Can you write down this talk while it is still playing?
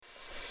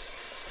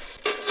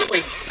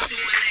This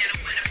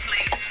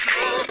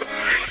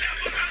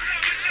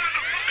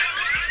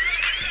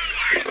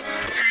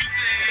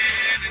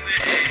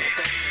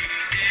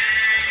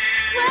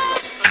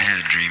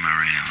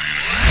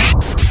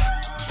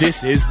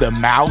is the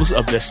Mouths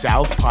of the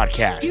South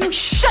podcast. You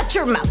shut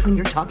your mouth when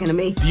you're talking to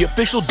me. The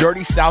official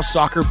Dirty South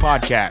Soccer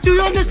podcast. Do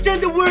you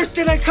understand the words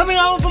that are coming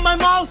out of my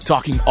mouth?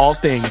 Talking all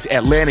things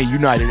Atlanta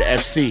United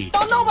FC.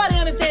 Don't nobody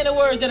understand the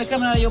words that are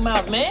coming out of your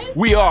mouth, man.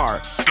 We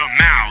are the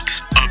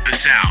Mouths of the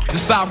South.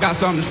 The South got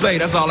something to say.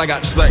 That's all I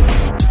got to say.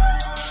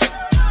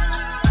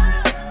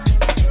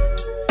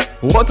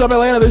 What's up,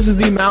 Atlanta? This is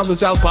the Mouths of the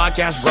South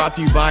podcast brought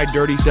to you by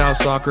Dirty South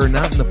Soccer,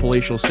 not in the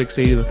palatial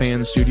 680 of the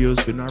Fan Studios,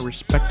 but in our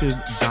respective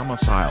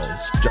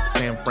domiciles.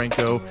 Sam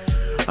Franco,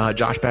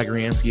 Josh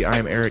Bagriansky, I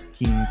am Eric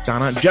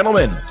Quintana.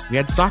 Gentlemen, we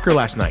had soccer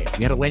last night.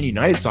 We had Atlanta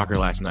United soccer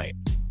last night.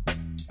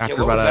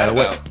 After about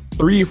a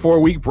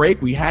 3-4 week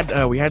break, we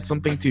had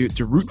something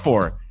to root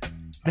for.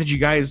 How did you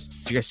guys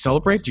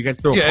celebrate? Did you guys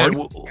throw a party?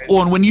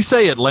 Well, and when you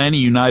say Atlanta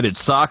United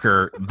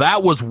soccer,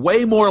 that was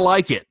way more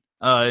like it.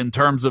 In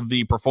terms of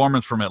the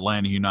performance from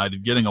Atlanta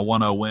United, getting a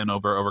 1-0 win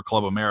over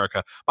Club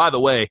America. By the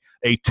way,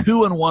 a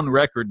 2-1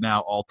 record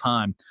now all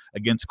time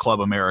against Club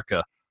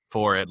America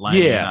for Atlanta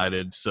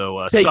United.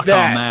 So suck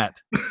that.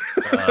 On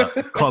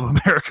that, Club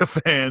America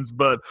fans.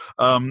 But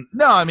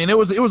no, I mean it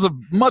was a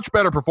much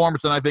better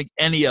performance than I think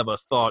any of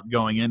us thought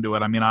going into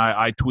it. I mean,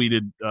 I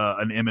tweeted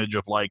an image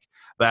of like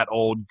that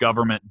old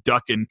government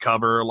duck and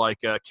cover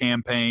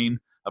campaign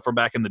from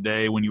back in the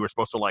day when you were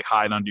supposed to like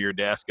hide under your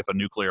desk if a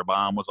nuclear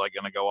bomb was like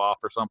going to go off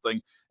or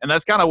something. And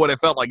that's kind of what it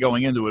felt like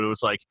going into it. It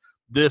was like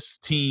this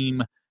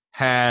team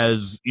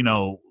has,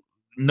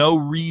 no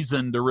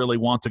reason to really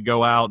want to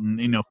go out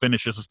and,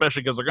 finish this,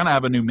 especially because they're going to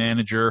have a new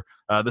manager.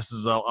 This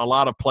is a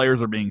lot of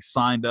players are being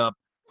signed up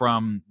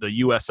from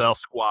the USL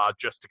squad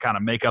just to kind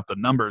of make up the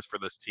numbers for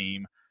this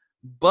team.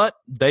 But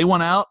they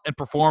went out and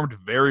performed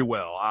very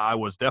well. I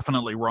was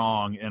definitely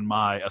wrong in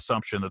my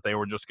assumption that they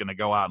were just going to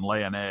go out and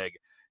lay an egg.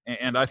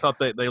 And I thought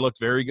they looked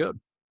very good.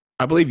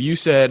 I believe you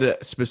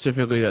said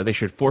specifically that they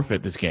should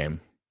forfeit this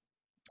game.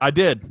 I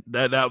did.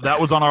 That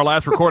was on our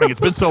last recording. It's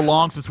been so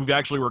long since we've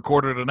actually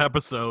recorded an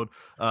episode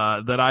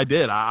that I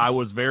did. I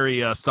was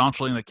very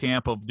staunchly in the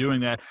camp of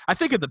doing that. I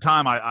think at the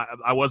time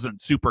I wasn't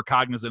super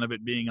cognizant of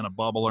it being in a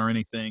bubble or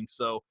anything.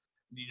 So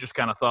you just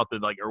kind of thought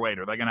that are they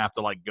going to have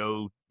to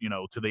go,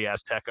 to the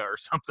Azteca or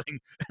something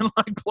and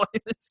play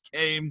this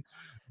game?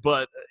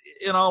 But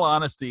in all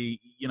honesty,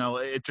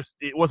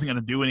 it wasn't going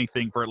to do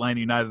anything for Atlanta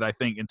United, I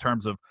think, in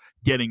terms of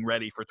getting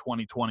ready for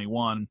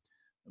 2021.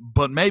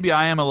 But maybe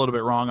I am a little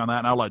bit wrong on that,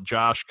 and I'll let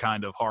Josh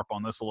kind of harp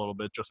on this a little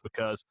bit just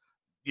because,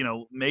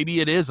 maybe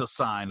it is a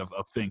sign of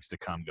things to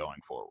come going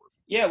forward.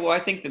 Yeah, well, I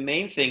think the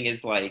main thing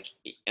is to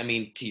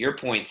your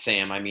point,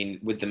 Sam,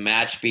 with the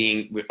match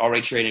we're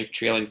already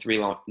trailing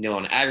 3-0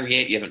 on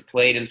aggregate, you haven't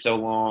played in so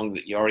long,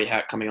 that you already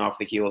coming off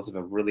the heels of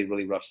a really,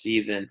 really rough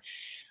season.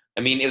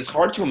 It was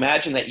hard to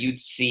imagine that you'd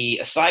see,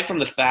 aside from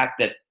the fact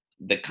that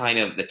the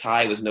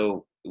tie was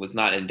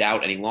not in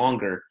doubt any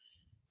longer,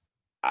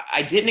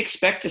 I didn't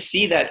expect to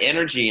see that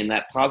energy and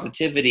that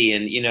positivity,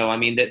 and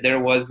that there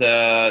was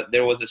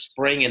a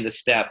spring in the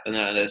step and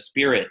a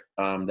spirit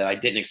that I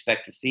didn't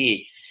expect to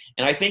see.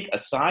 And I think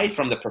aside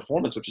from the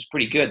performance, which is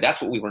pretty good, that's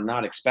what we were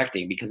not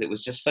expecting, because it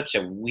was just such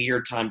a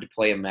weird time to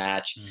play a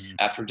match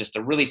after just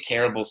a really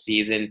terrible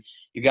season.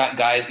 You got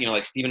guys,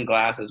 like Stephen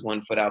Glass is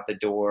 1 foot out the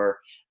door.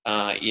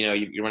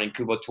 You're running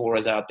Kubo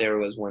Torres out there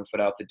who was 1 foot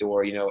out the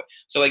door.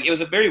 So it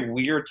was a very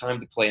weird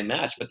time to play a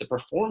match, but the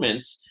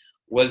performance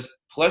was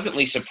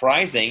pleasantly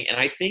surprising, and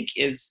I think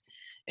is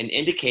an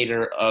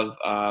indicator of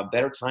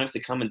better times to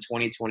come in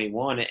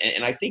 2021.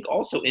 And I think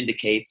also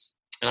indicates,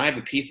 and I have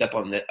a piece up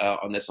on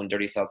this on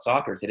Dirty South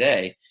Soccer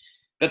today,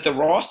 that the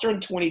roster in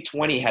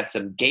 2020 had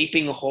some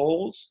gaping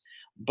holes,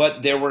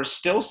 but there were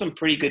still some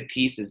pretty good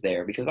pieces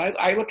there. Because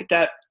I look at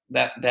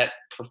that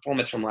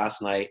performance from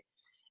last night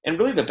and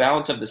really the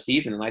balance of the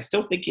season, and I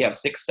still think you have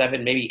 6,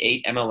 7, maybe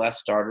 8 MLS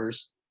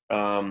starters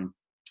on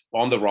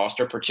the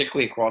roster,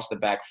 particularly across the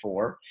back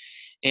four.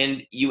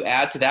 And you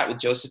add to that with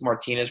Joseph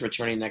Martinez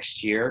returning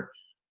next year,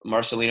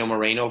 Marcelino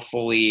Moreno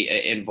fully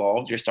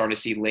involved. You're starting to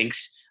see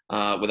links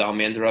with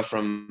Almendra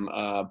from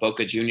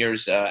Boca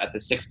Juniors at the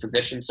 6th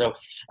position. So,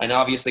 and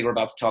obviously we're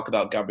about to talk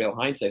about Gabriel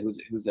Heinze, who's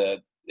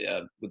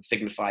would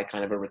signify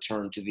kind of a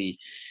return to the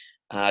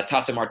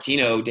Tata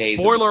Martino days.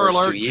 Spoiler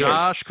alert,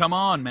 Josh! Come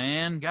on,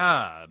 man!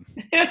 God.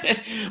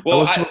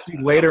 Well, was supposed to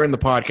be later in the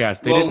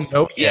podcast. They didn't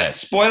know yet. Yeah,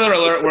 spoiler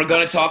alert. We're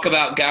going to talk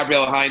about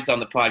Gabriel Heinze on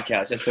the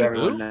podcast, just so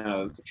everyone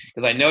knows,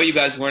 because I know you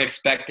guys weren't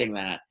expecting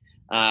that.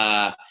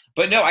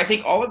 But no, I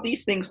think all of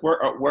these things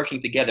are working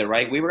together,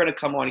 right? We were going to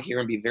come on here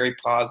and be very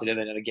positive,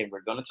 and again,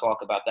 we're going to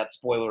talk about that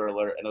spoiler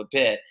alert in a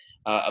bit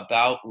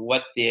about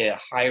what the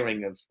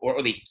hiring of,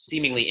 or the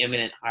seemingly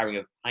imminent hiring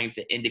of Heinze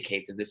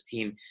indicates of this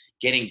team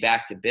getting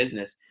back to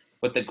business.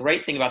 But the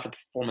great thing about the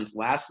performance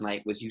last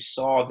night was you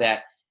saw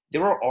that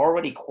there were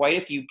already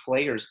quite a few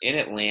players in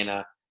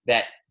Atlanta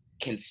that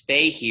can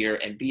stay here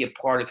and be a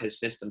part of his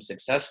system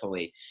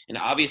successfully. And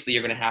obviously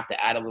you're going to have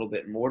to add a little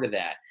bit more to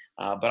that.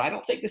 But I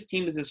don't think this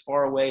team is as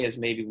far away as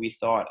maybe we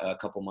thought a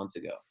couple months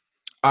ago.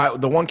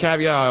 The one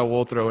caveat I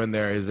will throw in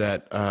there is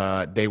that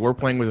they were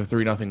playing with a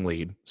 3-0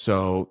 lead,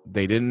 so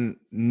they didn't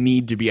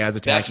need to be as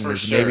attacking as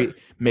sure.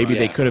 maybe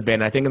they could have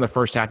been. I think in the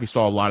first half you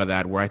saw a lot of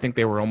that, where I think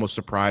they were almost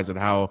surprised at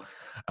how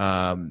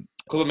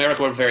Club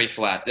America were very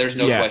flat. There's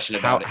no question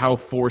about it. How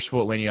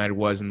forceful Atlanta United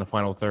was in the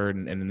final third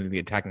and in the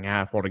attacking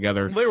half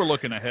altogether. They were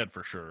looking ahead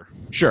for sure.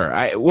 Sure.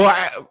 I don't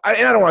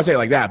want to say it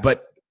like that,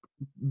 but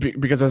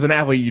because as an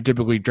athlete you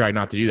typically try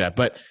not to do that,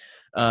 but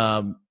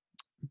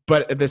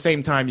at the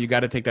same time, you got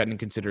to take that into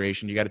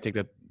consideration. You got to take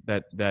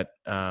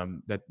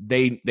that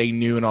they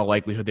knew in all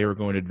likelihood they were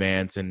going to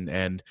advance.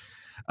 And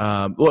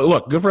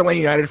look, good for Atlanta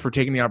United for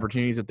taking the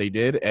opportunities that they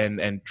did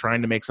and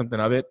trying to make something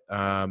of it.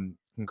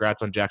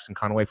 Congrats on Jackson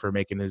Conway for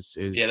making his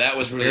that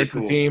was really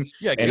cool. Team.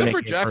 Yeah, good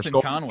for Jackson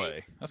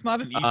Conway. That's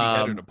not an easy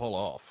header to pull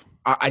off.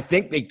 I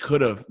think they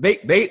could have.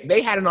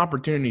 They had an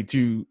opportunity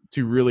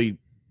to really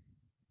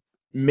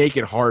make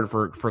it hard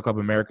for Club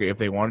America if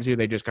they wanted to.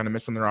 They just kind of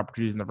missed on their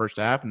opportunities in the first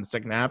half. In the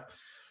second half,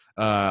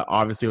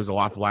 obviously it was a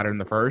lot flatter in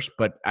the first.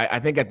 But I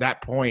think at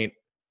that point,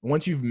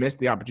 once you've missed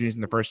the opportunities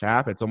in the first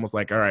half, it's almost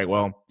like, all right,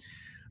 well,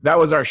 that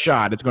was our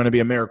shot. It's going to be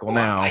a miracle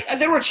now.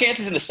 There were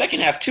chances in the second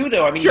half too,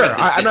 though. I mean, sure.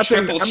 I'm not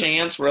triple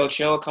chance where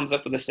Ochoa comes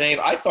up with a save.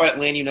 I thought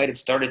Atlanta United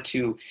started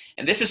to,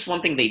 and this is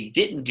one thing they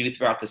didn't do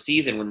throughout the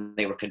season when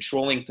they were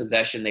controlling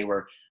possession. They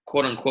were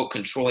quote unquote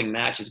controlling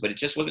matches, but it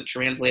just wasn't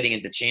translating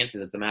into chances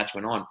as the match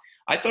went on.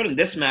 I thought in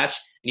this match,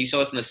 and you saw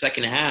this in the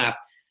second half,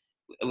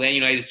 Atlanta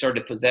United started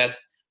to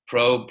possess,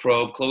 probe,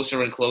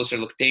 closer and closer,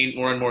 look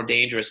more and more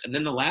dangerous. And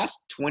then the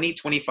last 20,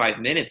 25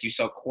 minutes, you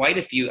saw quite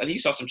a few. I think you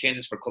saw some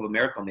chances for Club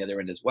America on the other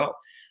end as well.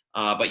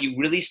 But you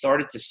really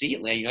started to see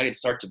Atlanta United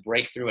start to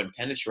break through and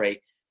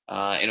penetrate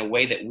in a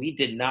way that we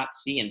did not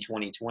see in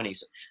 2020.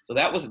 So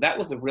that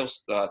was a real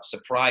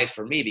surprise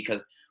for me,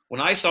 because when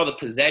I saw the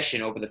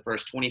possession over the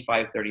first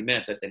 25, 30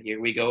 minutes, I said,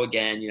 here we go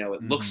again. You know,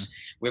 it looks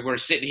 – we're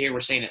sitting here, we're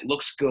saying it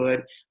looks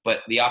good,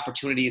 but the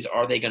opportunities,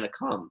 are they going to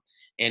come?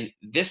 And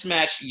this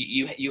match,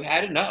 you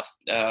had enough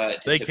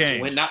to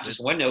win, not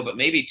just 1-0, but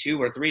maybe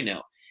 2 or 3-0.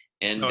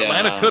 And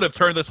Atlanta could have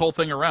turned this whole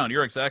thing around.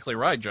 You're exactly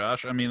right,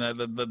 Josh. I mean,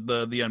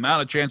 the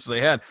amount of chances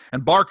they had,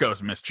 and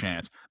Barco's missed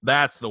chance.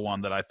 That's the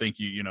one that I think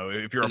you know,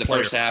 if you're a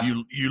player,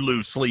 you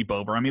lose sleep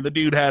over. I mean, the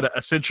dude had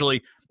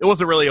essentially, it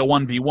wasn't really a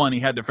 1v1. He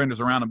had defenders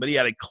around him, but he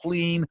had a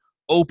clean,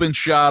 open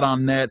shot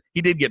on net.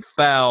 He did get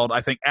fouled,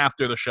 I think,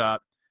 after the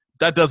shot.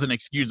 That doesn't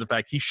excuse the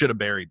fact he should have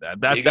buried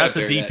that. That's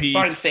a DP.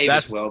 Fine save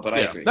as well, but I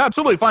agree.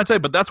 Absolutely fine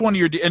save, but that's one of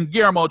your – and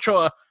Guillermo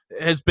Ochoa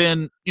has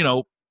been, you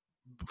know,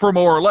 for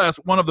more or less,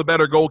 one of the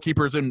better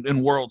goalkeepers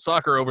in world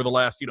soccer over the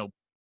last,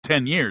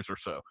 10 years or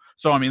so.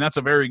 So, I mean, that's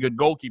a very good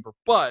goalkeeper.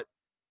 But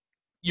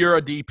you're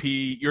a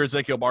DP, you're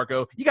Ezequiel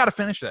Barco, you got to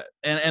finish that.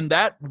 And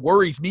that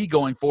worries me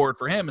going forward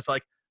for him. It's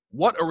like,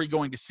 what are we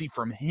going to see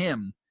from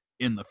him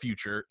in the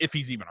future if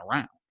he's even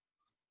around?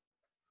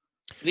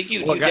 I think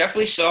you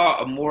definitely saw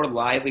a more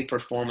lively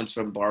performance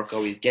from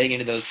Barco. He's getting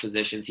into those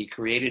positions. He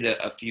created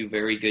a few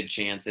very good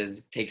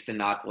chances, takes the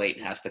knock late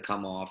and has to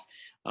come off.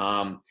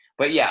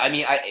 But yeah, I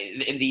mean,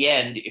 in the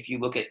end, if you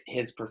look at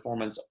his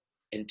performance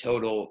in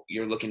total,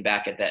 you're looking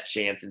back at that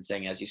chance and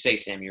saying, as you say,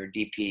 Sam, you're a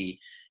DP,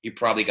 you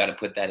probably got to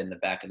put that in the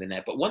back of the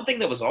net. But one thing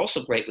that was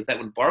also great was that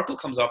when Barco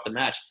comes out of the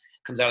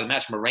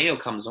match, Moreno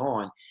comes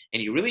on,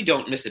 and you really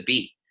don't miss a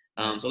beat.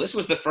 So this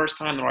was the first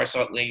time that I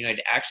saw Atlanta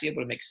United actually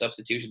able to make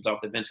substitutions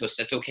off the bench.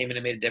 Joseto came in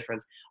and made a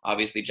difference.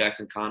 Obviously,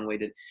 Jackson Conway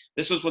did.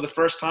 This was the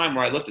first time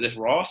where I looked at this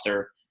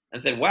roster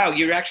and said, wow,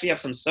 you actually have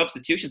some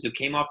substitutions who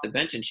came off the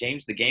bench and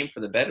changed the game for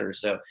the better.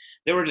 So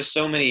there were just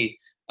so many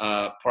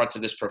parts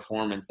of this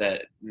performance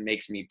that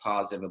makes me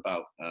positive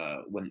about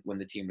when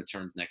the team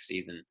returns next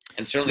season.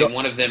 And certainly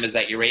one of them is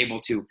that you're able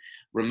to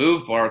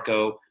remove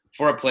Barco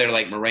for a player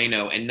like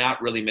Moreno and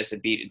not really miss a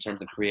beat in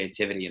terms of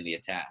creativity in the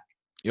attack.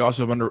 You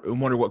also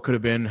wonder what could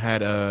have been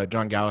had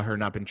John Gallagher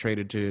not been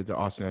traded to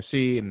Austin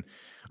FC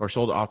or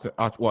sold off.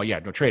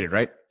 Traded,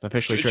 right?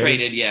 Officially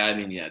traded. Yeah, I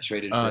mean,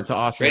 traded for, to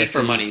Austin. Traded FC.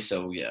 for money,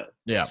 so yeah.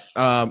 Yeah.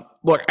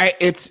 Look,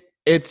 it's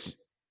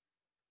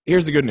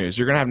here's the good news.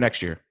 You're gonna have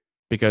next year,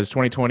 because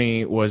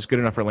 2020 was good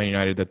enough for Atlanta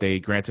United that they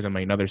granted him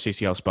another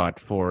CCL spot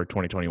for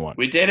 2021.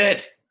 We did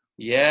it.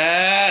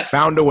 Yes.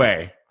 Found a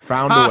way.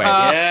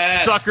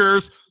 Yes.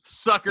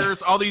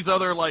 Suckers. All these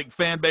other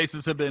fan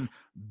bases have been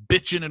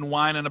bitching and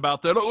whining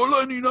about that. Oh,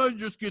 Atlanta United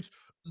just gets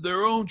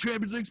their own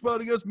Champions League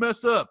spot and gets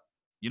messed up.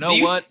 You know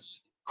what?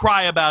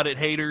 Cry about it,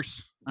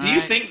 haters. Do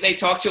you think they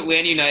talked to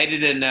Atlanta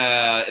United and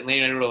Atlanta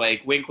United were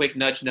like, wink, wink,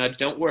 nudge, nudge,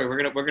 don't worry,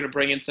 we're gonna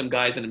bring in some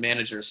guys and a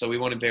manager, so we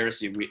won't embarrass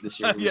you this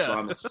year, we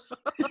promise.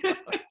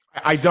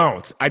 I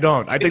don't. I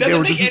think it they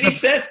were make just any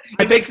sense.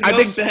 It makes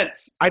no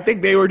sense. I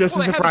think they were just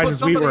as surprised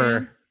as we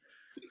were.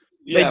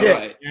 Yeah, they did,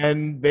 right.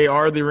 And they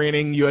are the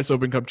reigning U.S.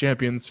 Open Cup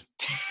champions,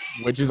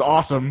 which is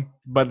awesome.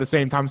 But at the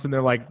same time,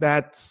 they're like,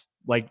 that's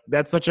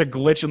such a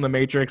glitch in the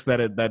matrix that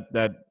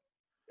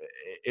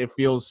it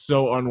feels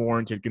so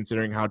unwarranted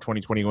considering how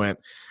 2020 went.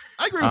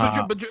 I agree with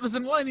you, but as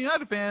an Atlanta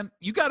United fan,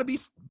 you got to be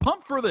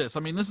pumped for this.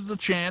 I mean, this is a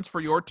chance for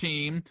your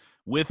team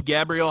with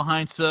Gabriel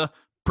Heinze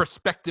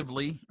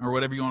prospectively, or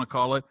whatever you want to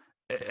call it,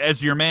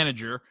 as your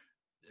manager.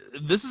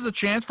 This is a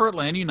chance for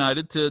Atlanta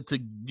United to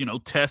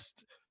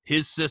test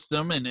his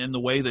system and the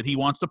way that he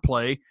wants to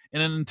play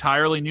in an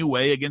entirely new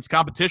way against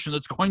competition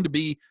that's going to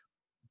be,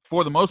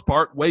 for the most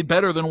part, way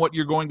better than what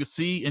you're going to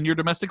see in your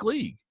domestic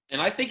league.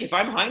 And I think if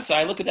I'm Heinze,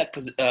 I look at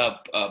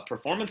that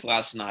performance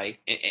last night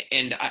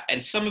and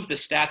some of the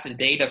stats and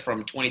data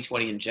from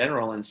 2020 in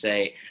general and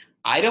say,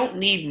 I don't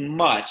need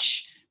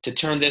much to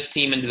turn this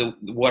team into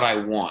what I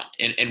want.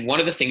 And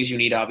one of the things you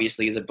need,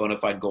 obviously, is a bona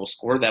fide goal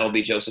scorer. That'll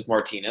be Josef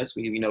Martinez.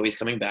 We know he's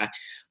coming back.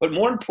 But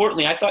more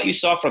importantly, I thought you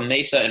saw from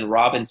Mesa and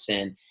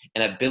Robinson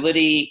an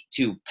ability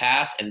to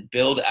pass and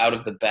build out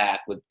of the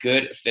back with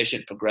good,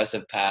 efficient,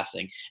 progressive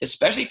passing,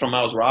 especially from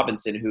Miles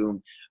Robinson,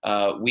 whom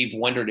we've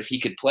wondered if he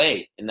could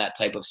play in that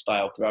type of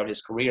style throughout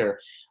his career.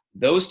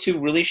 Those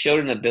two really showed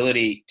an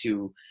ability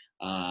to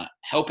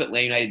help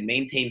Atlanta United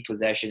maintain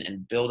possession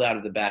and build out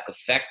of the back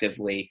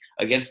effectively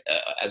against,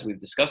 as we've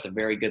discussed, a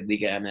very good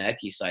Liga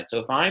MX side. So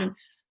if I'm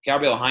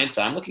Gabriel Heinze,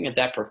 I'm looking at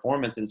that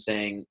performance and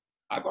saying,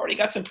 I've already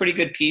got some pretty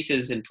good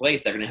pieces in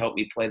place that are going to help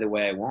me play the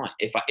way I want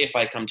if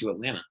I come to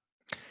Atlanta.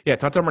 Yeah,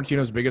 Tata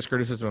Martino's biggest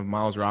criticism of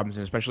Miles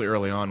Robinson, especially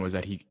early on, was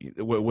that he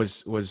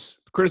was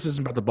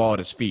criticism about the ball at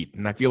his feet.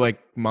 And I feel like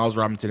Miles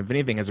Robinson, if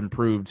anything, has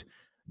improved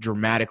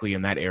dramatically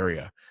in that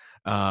area.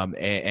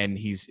 And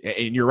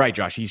you're right,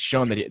 Josh. He's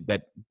shown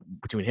that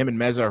between him and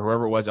Meza or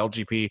whoever it was,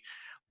 LGP,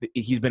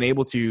 he's been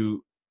able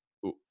to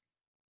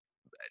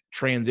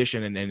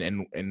transition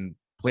and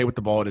play with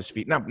the ball at his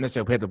feet. Not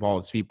necessarily play with the ball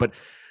at his feet, but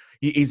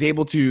he's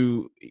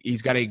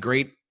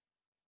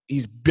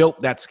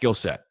built that skill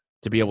set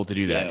to be able to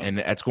do that. Yeah. And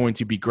that's going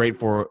to be great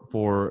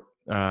for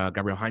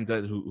Gabriel Heinze,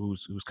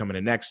 who's coming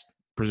in next,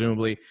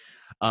 presumably.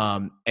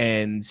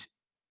 And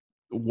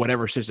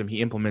whatever system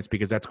he implements,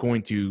 because that's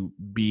going to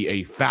be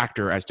a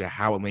factor as to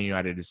how Atlanta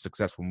United is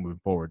successful moving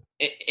forward.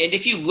 And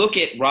if you look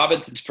at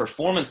Robinson's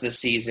performance this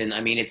season, I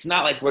mean, it's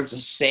not like we're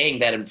just saying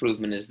that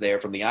improvement is there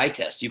from the eye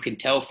test. You can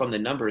tell from the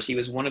numbers. He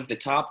was one of the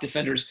top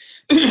defenders,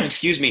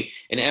 excuse me,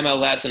 in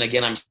MLS. And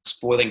again, I'm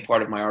spoiling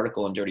part of my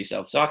article on Dirty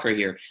South Soccer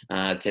here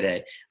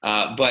today.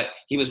 But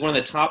he was one of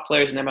the top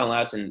players in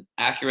MLS in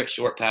accurate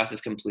short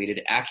passes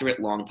completed, accurate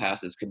long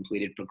passes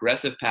completed,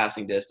 progressive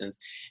passing distance.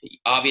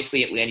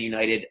 Obviously, Atlanta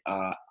United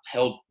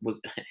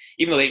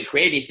even though they didn't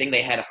create anything,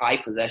 they had high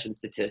possession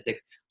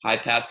statistics, high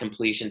pass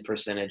completion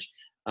percentage,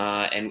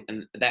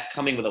 and that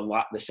coming with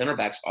the center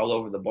backs all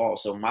over the ball.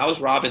 So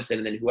Miles Robinson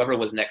and then whoever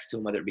was next to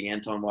him, whether it be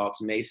Anton Walkes,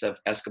 Mesa,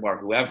 Escobar,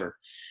 whoever,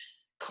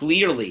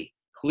 clearly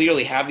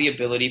have the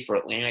ability for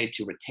Atlanta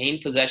to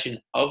retain possession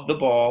of the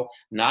ball,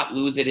 not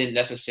lose it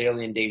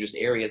necessarily in dangerous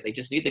areas. They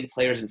just need the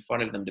players in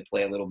front of them to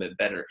play a little bit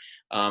better.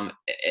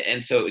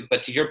 And so,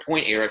 but to your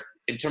point, Eric,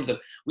 in terms of,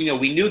 we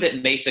knew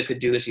that Mesa could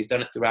do this. He's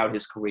done it throughout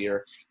his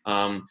career.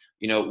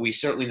 We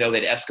certainly know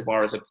that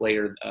Escobar is a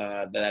player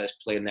that has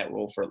played in that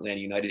role for Atlanta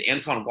United.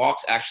 Anton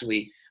Walkes,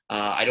 actually,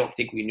 I don't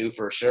think we knew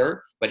for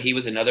sure, but he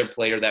was another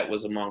player that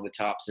was among the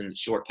tops in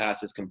short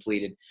passes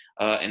completed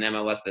in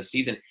MLS this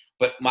season.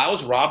 But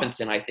Miles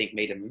Robinson, I think,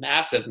 made a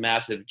massive,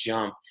 massive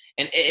jump.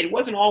 And it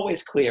wasn't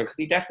always clear because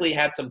he definitely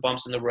had some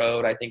bumps in the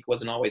road. I think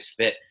wasn't always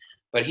fit.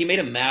 But he made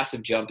a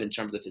massive jump in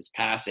terms of his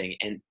passing,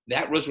 and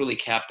that was really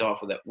capped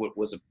off with what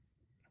was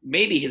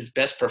maybe his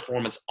best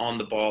performance on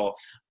the ball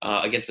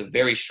against a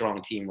very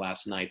strong team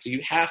last night. So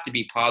you have to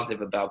be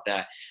positive about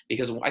that,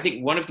 because I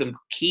think one of the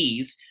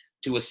keys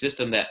to a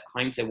system that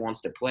Heinze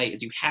wants to play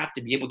is you have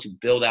to be able to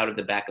build out of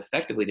the back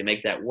effectively to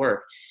make that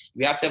work.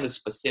 You have to have a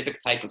specific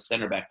type of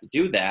center back to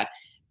do that.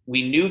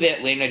 We knew that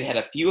Atlanta United had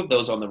a few of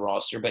those on the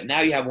roster, but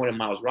now you have one in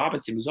Miles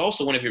Robinson, who's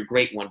also one of your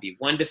great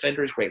 1v1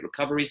 defenders, great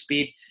recovery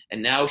speed,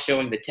 and now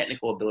showing the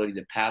technical ability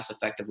to pass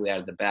effectively out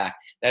of the back.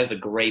 That is a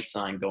great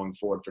sign going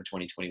forward for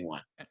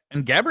 2021.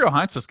 And Gabriel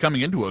Heinze is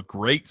coming into a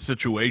great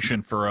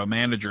situation for a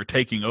manager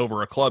taking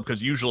over a club,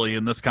 because usually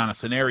in this kind of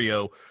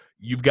scenario,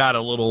 you've got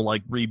a little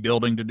like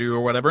rebuilding to do or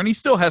whatever, and he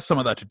still has some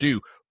of that to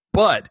do.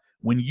 But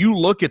when you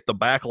look at the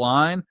back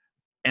line,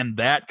 and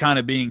that kind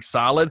of being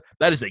solid,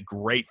 that is a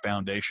great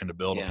foundation to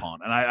build upon.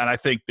 And I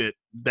think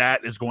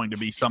that is going to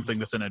be something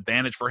that's an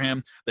advantage for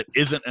him that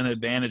isn't an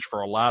advantage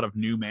for a lot of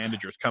new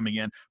managers coming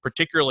in,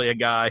 particularly a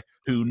guy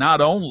who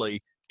not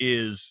only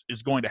is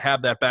going to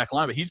have that back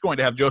line, but he's going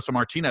to have Josef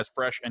Martinez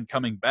fresh and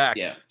coming back.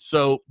 Yeah.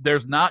 So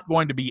there's not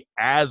going to be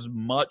as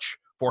much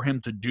for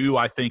him to do,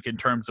 I think, in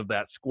terms of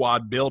that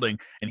squad building,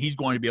 and he's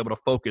going to be able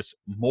to focus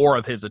more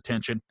of his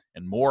attention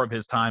and more of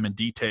his time and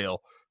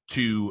detail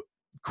to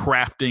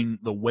crafting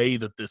the way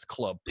that this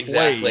club plays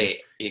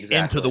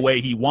into the way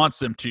he wants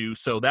them to.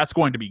 So that's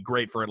going to be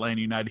great for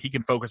Atlanta United. He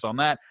can focus on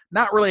that,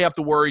 not really have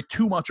to worry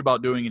too much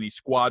about doing any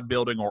squad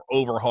building or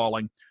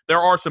overhauling. There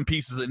are some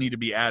pieces that need to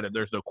be added.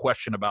 There's no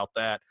question about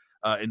that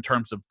in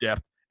terms of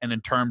depth and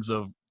in terms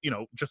of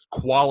just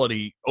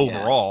quality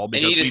overall.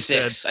 They need a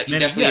 6. I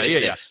definitely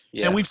need a 6.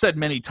 Yeah. And we've said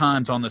many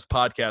times on this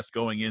podcast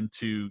going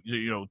into,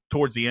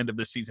 towards the end of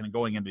this season and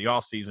going into the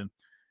offseason,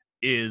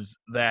 is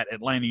that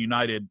Atlanta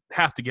United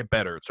have to get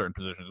better at certain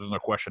positions. There's no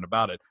question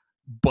about it.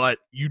 But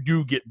you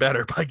do get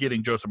better by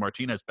getting Josef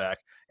Martinez back,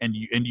 and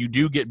you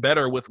do get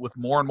better with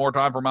more and more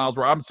time for Miles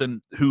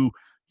Robinson, who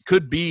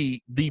could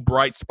be the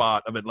bright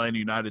spot of Atlanta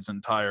United's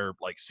entire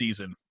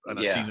season, and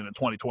a season in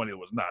 2020 that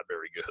was not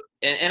very good.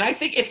 And I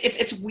think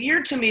it's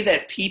weird to me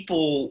that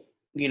people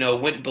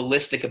went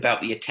ballistic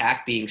about the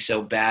attack being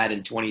so bad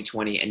in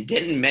 2020 and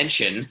didn't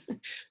mention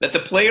that the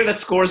player that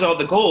scores all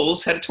the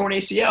goals had a torn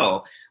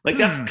ACL.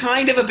 That's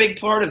kind of a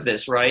big part of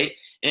this, right?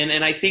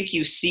 And I think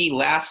you see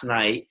last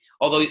night,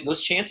 although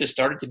those chances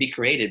started to be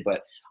created,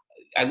 but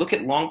I look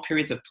at long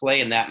periods of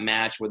play in that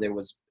match where there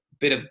was a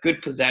bit of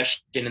good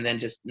possession and then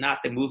just not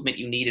the movement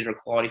you needed or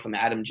quality from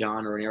Adam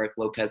John or Eric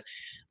Lopez.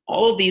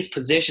 All of these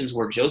positions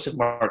where Josef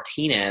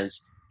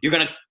Martinez, you're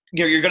going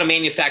to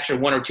manufacture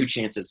 1 or 2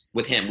 chances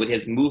with him, with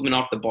his movement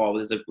off the ball,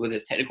 with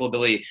his technical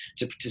ability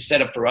to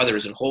set up for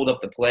others and hold up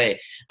the play,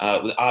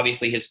 with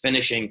obviously his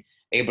finishing,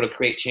 able to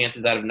create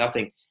chances out of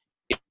nothing.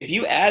 If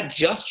you add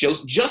just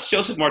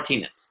Josef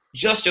Martinez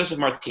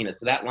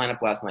to that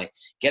lineup last night,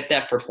 get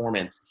that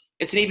performance,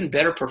 it's an even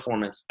better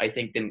performance, I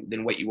think,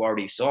 than what you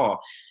already saw.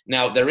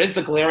 Now, there is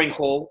the glaring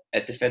hole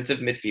at defensive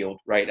midfield,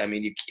 right? I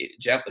mean,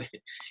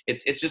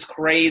 it's just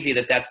crazy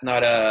that's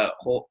not a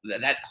hole.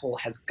 That hole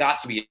has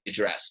got to be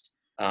addressed.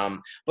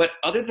 But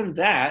other than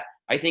that,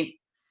 I think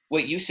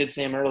what you said,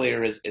 Sam,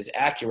 earlier is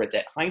accurate,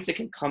 that Heinze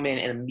can come in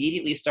and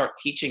immediately start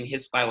teaching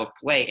his style of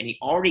play, and he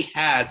already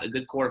has a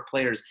good core of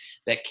players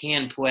that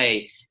can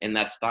play in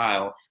that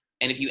style.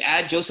 And if you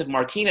add Josef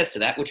Martinez to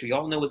that, which we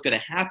all know is going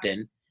to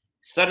happen,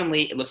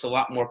 suddenly it looks a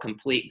lot more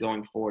complete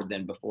going forward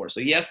than before. So,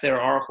 yes,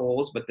 there are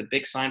holes, but the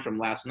big sign from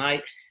last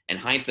night and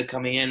Heinze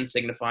coming in,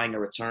 signifying a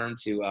return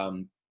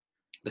to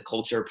the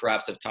culture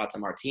perhaps of Tata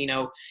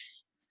Martino,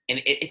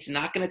 and it's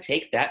not going to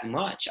take that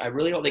much. I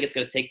really don't think it's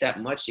going to take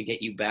that much to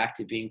get you back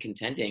to being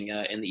contending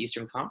in the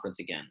Eastern Conference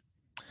again.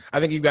 I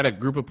think you've got a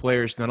group of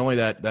players not only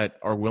that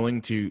are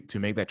willing to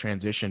make that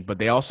transition, but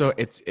they also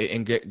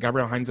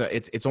Gabriel Heinze.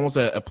 It's almost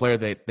a player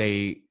that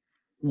they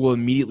will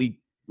immediately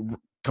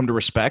come to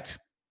respect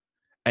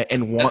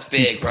and want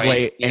to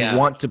play and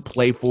want to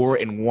play for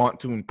and want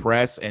to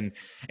impress and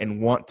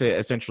want to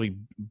essentially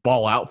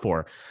ball out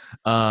for.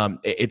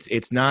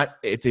 It's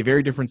a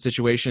very different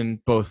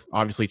situation, both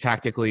obviously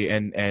tactically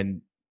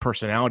and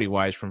personality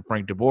wise, from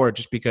Frank de Boer,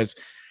 just because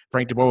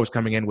Frank de Boer was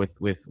coming in with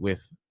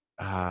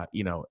a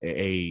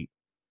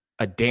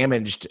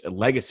damaged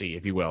legacy,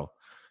 if you will.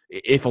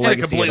 If a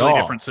legacy completely at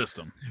all. Different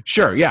system.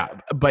 Sure, yeah.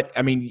 But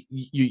I mean,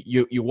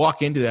 you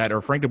walk into that,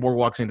 or Frank de Boer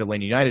walks into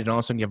Atlanta United, and all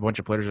of a sudden you have a bunch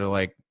of players that are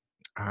like,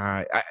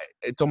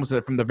 it's almost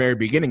that from the very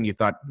beginning you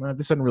thought, well,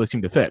 this doesn't really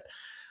seem to fit.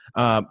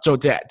 So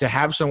to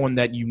have someone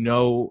that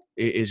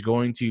is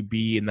going to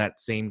be in that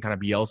same kind of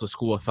Bielsa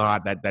school of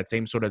thought, that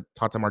same sort of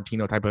Tata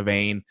Martino type of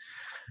vein,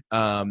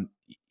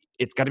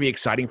 it's got to be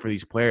exciting for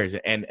these players,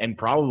 and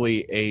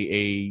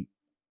probably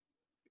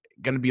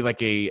going to be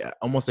like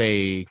almost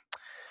a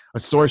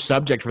sore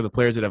subject for the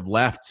players that have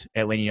left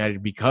Atlanta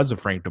United because of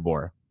Frank de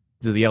Boer.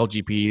 To the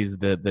LGPs,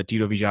 the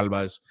Tito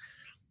Villalbas,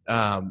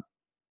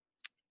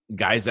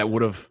 guys that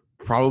would have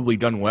probably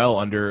done well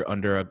under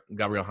a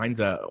Gabriel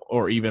Heinze,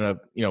 or even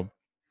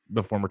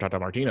the former Tata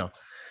Martino.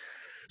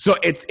 So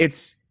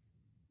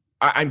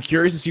I'm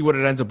curious to see what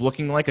it ends up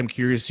looking like. I'm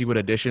curious to see what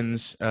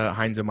additions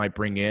Heinze might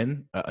bring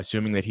in,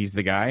 assuming that he's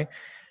the guy.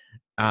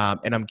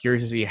 And I'm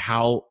curious to see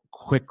how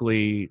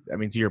quickly, I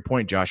mean, to your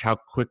point, Josh, how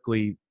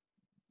quickly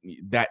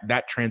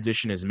that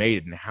transition is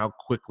made, and how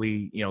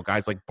quickly,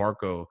 guys like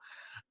Barco,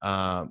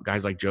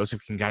 guys like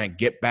Josef can kind of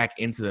get back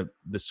into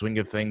the swing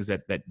of things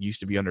that used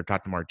to be under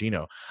Tata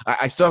Martino.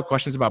 I still have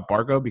questions about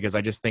Barco, because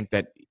I just think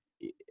that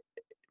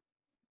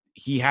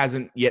he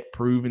hasn't yet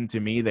proven to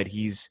me that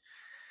he's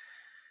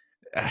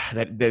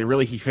that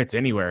really he fits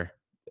anywhere,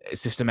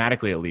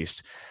 systematically at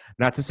least.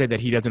 Not to say that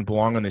he doesn't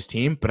belong on this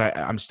team, but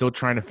I'm still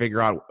trying to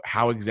figure out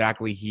how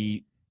exactly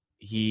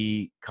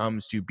he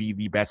comes to be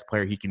the best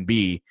player he can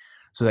be,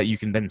 so that you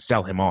can then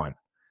sell him on.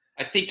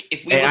 I think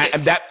if we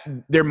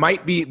there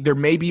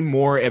may be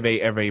more of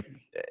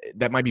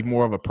that might be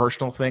more of a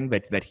personal thing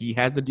that he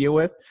has to deal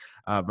with,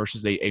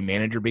 versus a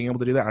manager being able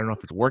to do that. I don't know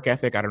if it's work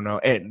ethic. I don't know.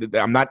 And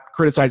I'm not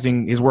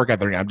criticizing his work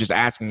ethic. I'm just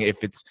asking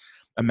if it's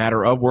a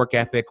matter of work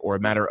ethic, or a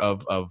matter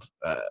of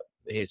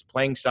his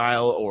playing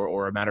style,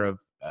 or a matter of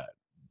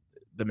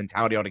the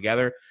mentality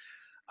altogether.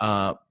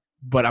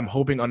 But I'm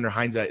hoping under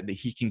Heinze that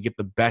he can get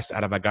the best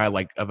out of a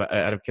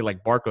kid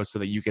like Barco, so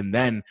that you can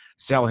then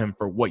sell him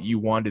for what you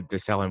wanted to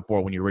sell him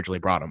for when you originally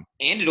brought him.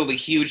 And it'll be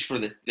huge for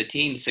the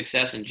team's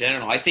success in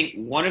general. I think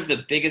one of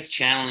the biggest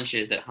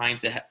challenges that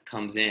Heinze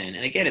comes in,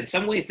 and again, in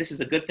some ways this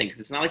is a good thing, because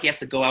it's not like he has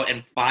to go out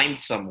and find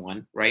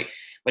someone, right?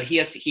 But he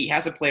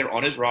has a player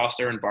on his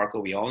roster, and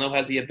Barco, we all know,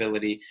 has the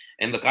ability.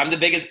 And look, I'm the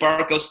biggest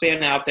Barco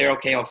fan out there.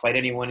 Okay, I'll fight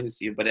anyone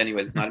who's you. But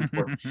anyways, it's not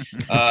important.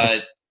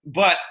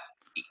 But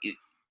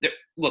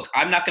look,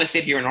 I'm not going to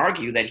sit here and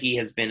argue that he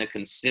has been a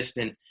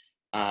consistent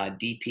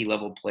DP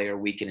level player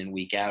week in and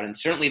week out. And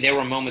certainly there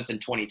were moments in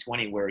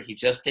 2020 where he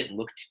just didn't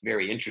look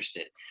very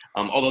interested.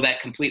 Although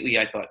that completely,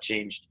 I thought,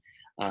 changed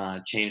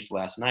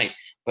last night.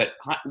 But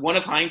one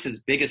of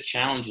Heinz's biggest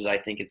challenges, I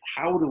think, is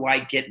how do I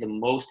get the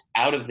most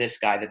out of this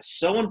guy that's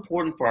so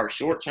important for our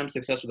short-term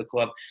success with the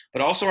club,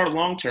 but also our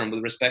long-term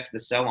with respect to the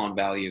sell-on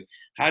value.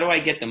 How do I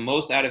get the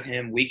most out of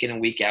him week in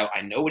and week out?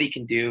 I know what he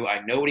can do.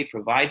 I know what he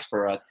provides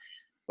for us.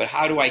 But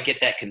how do I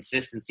get that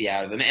consistency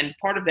out of him? And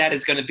part of that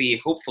is going to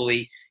be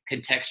hopefully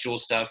contextual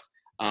stuff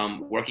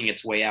working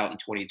its way out in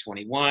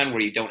 2021, where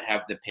you don't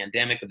have the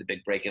pandemic with the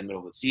big break in the middle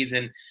of the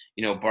season.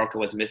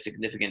 Barco has missed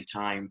significant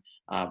time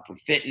for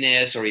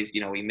fitness, or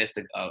he missed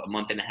a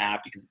month and a half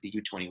because of the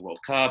U20 World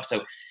Cup.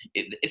 So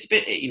it's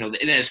been,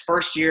 in his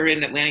first year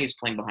in Atlanta, he's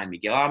playing behind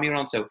Miguel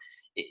Almiron. So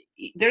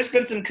there's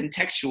been some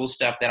contextual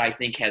stuff that I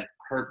think has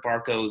hurt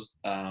Barco's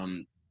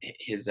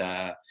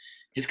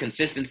his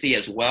consistency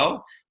as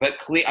well. But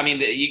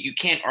you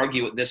can't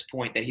argue at this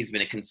point that he's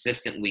been a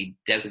consistently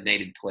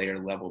designated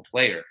level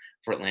player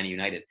for Atlanta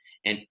United.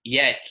 And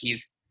yet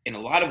he's in a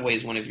lot of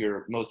ways one of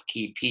your most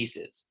key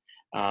pieces.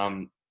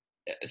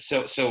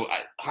 So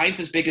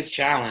Heinz's biggest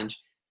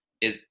challenge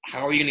is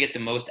how are you going to get the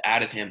most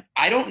out of him?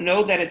 I don't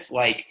know that it's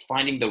like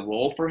finding the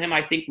role for him.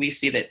 I think we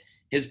see that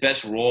his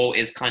best role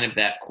is kind of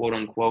that quote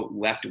unquote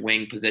left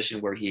wing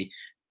position where he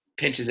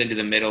pinches into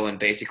the middle and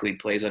basically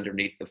plays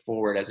underneath the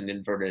forward as an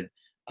inverted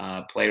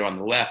player on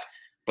the left.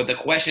 But the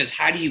question is,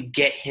 how do you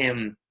get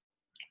him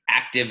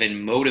active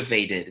and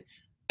motivated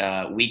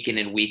week in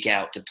and week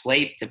out to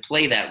play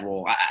that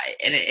role?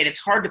 And it's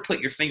hard to put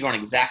your finger on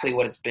exactly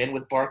what it's been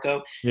with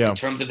Barco in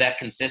terms of that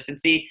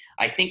consistency.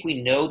 I think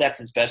we know that's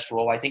his best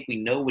role. I think we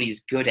know what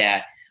he's good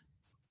at.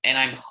 And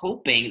I'm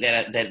hoping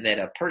that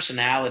a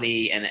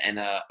personality and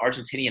a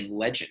Argentinian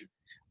legend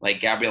like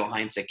Gabriel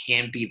Heinze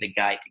can be the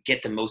guy to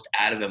get the most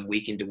out of him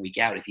week in to week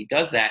out. If he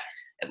does that,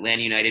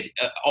 Atlanta United,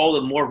 all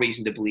the more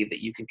reason to believe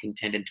that you can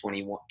contend in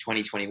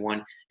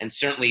 2021. And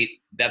certainly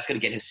that's going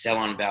to get his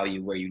sell-on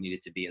value where you need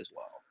it to be as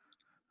well.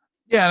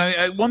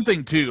 Yeah, and one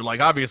thing too,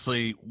 like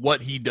obviously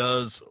what he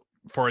does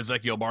for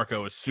Ezequiel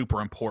Barco is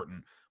super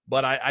important.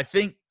 But I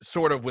think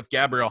sort of with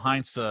Gabriel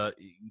Heinze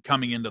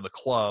coming into the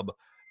club,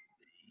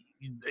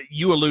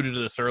 you alluded to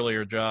this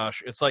earlier,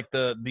 Josh. It's like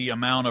the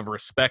amount of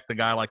respect a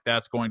guy like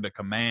that's going to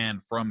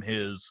command from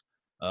his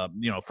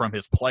from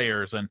his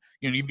players. And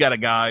you've got a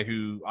guy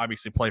who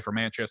obviously played for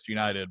Manchester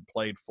United,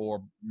 played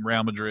for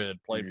Real Madrid,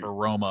 played for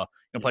Roma,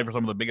 played for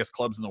some of the biggest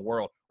clubs in the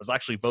world, was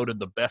actually voted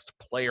the best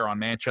player on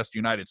Manchester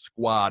United's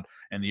squad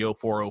in the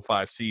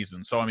 04-05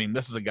 season. So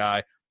this is a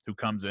guy who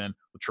comes in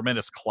with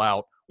tremendous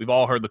clout. We've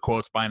all heard the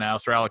quotes by now.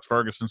 Sir Alex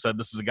Ferguson said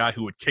this is a guy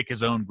who would kick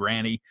his own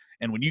granny.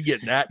 And when you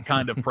get that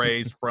kind of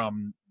praise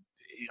from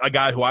a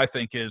guy who I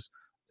think is,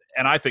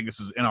 and I think this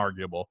is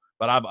inarguable,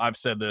 but I've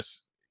said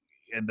this,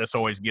 and this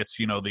always gets,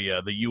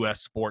 the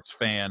U.S. sports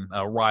fan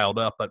riled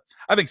up. But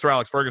I think Sir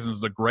Alex Ferguson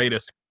is the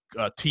greatest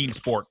team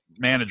sport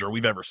manager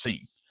we've ever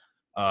seen.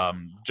 I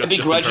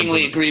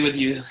begrudgingly agree with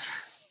you.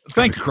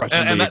 Thank you.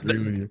 And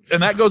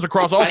that goes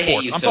across all sports. I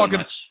hate you so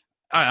much.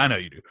 I know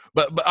you do,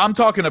 but I'm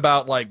talking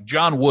about like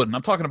John Wooden.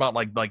 I'm talking about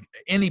like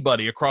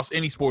anybody across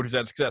any sport who's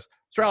had success.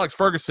 Sir Alex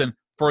Ferguson,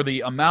 for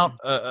the amount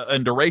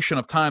and duration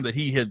of time that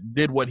he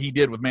did what he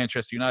did with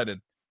Manchester United,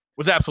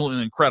 was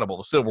absolutely incredible.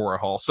 The Silverware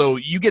Hall. So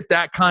you get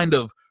that kind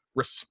of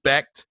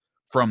respect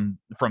from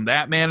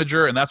that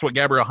manager, and that's what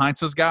Gabriel Heinze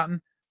has gotten.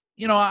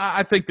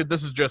 I think that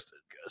this is just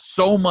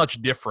so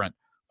much different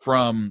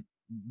from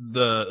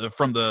the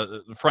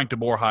Frank de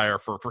Boer hire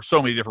for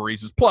so many different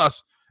reasons.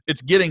 Plus,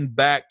 it's getting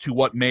back to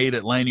what made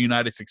Atlanta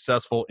United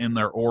successful in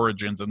their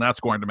origins, and that's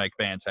going to make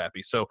fans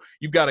happy. So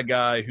you've got a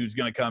guy who's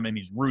going to come in.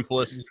 He's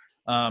ruthless.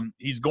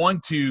 He's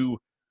going to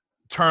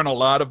turn a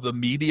lot of the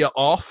media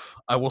off.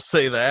 I will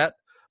say that.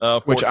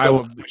 Which I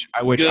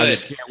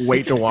just can't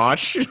wait to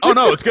watch. Oh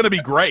no, it's going to be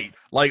great.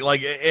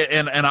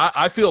 And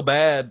I feel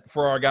bad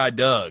for our guy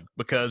Doug,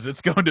 because it's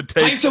going to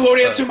take. Heinze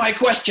won't answer my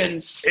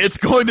questions. It's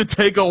going to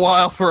take a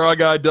while for our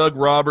guy Doug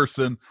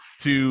Robertson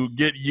to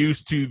get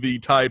used to the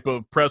type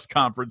of press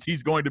conference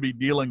he's going to be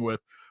dealing with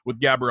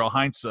Gabriel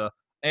Heinze.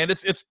 And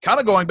it's kind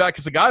of going back,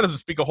 because the guy doesn't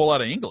speak a whole lot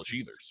of English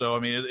either.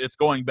 So it's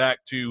going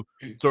back to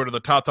sort of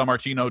the Tata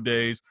Martino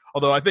days.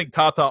 Although I think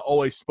Tata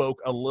always spoke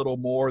a little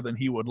more than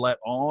he would let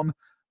on.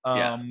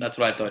 That's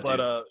what I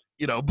thought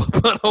too.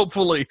 But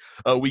hopefully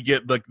we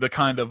get the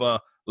kind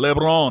of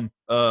LeBron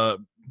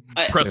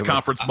press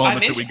conference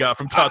moment that we got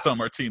from Tata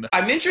Martino.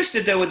 I'm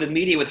interested though with the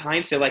media with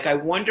Heinze. Like, I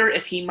wonder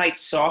if he might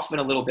soften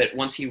a little bit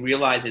once he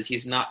realizes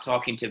he's not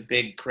talking to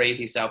big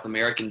crazy South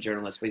American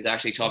journalists, but he's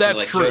actually talking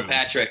to Joe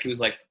Patrick,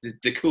 who's like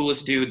the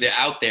coolest dude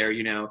out there.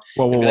 Whoa.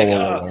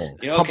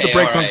 Pump the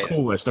brakes on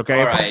coolest,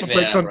 okay? Pump the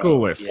brakes on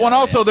coolest. Well, and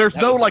also there's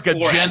no like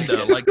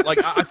agenda. like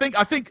I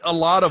think a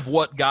lot of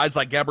what guys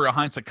like Gabriel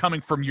Heinze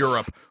coming from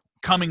Europe,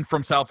 coming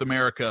from South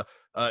America,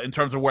 in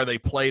terms of where they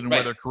played and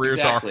where their careers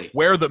are,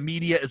 where the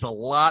media is a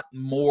lot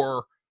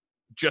more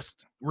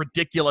just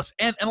ridiculous.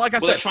 And like I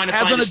said,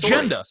 has an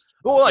agenda.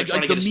 Well, They're like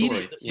trying the to get a media.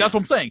 story. Yeah. That's what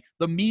I'm saying.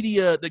 The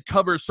media that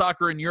covers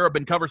soccer in Europe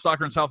and covers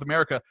soccer in South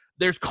America,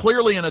 there's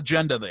clearly an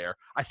agenda there.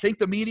 I think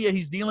the media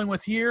he's dealing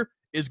with here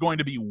is going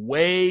to be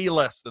way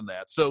less than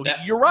that. So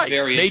you're right.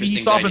 Very Maybe he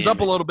interesting softens up a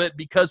dynamic. little bit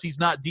because he's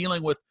not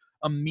dealing with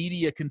a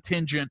media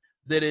contingent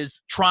that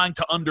is trying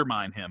to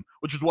undermine him,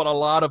 which is what a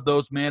lot of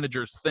those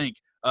managers think.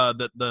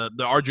 That the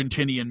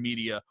Argentinian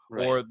media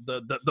Right. or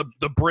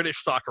the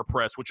British soccer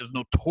press, which is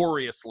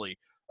notoriously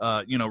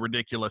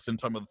ridiculous in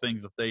some of the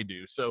things that they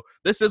do. So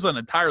this is an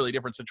entirely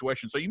different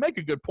situation. So you make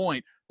a good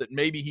point that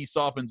maybe he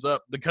softens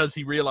up because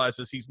he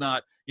realizes he's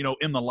not,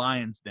 in the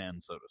lion's den,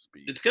 so to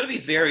speak. It's going to be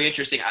very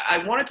interesting.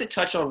 I wanted to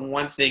touch on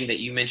one thing that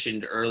you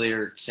mentioned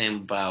earlier, Sam,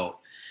 about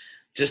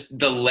just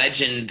the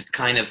legend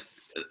kind of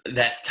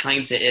that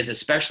Heinze is,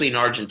 especially in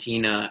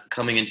Argentina,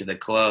 coming into the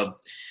club.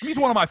 He's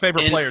one of my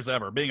favorite players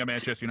ever, being a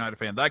Manchester United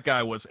fan. That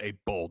guy was a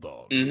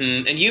bulldog.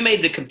 Mm-hmm. And you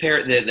made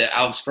the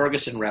Alex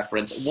Ferguson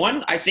reference.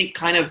 One, I think,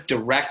 kind of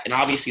direct, and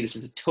obviously this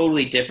is a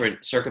totally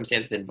different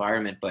circumstances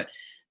environment, but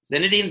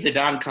Zinedine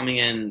Zidane coming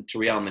in to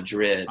Real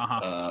Madrid,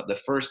 the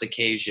first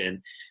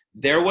occasion,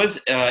 there was,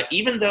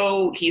 even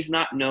though he's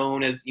not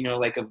known as,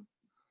 like a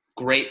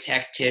great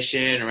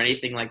tactician or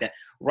anything like that,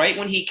 right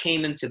when he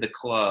came into the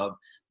club,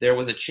 there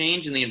was a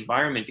change in the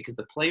environment because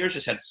the players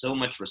just had so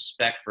much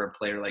respect for a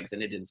player like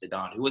Zinedine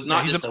Zidane, who was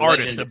not just an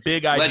artist, a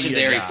big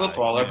legendary guy,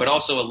 footballer, but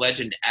also a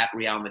legend at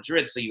Real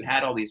Madrid. So you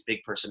had all these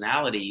big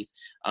personalities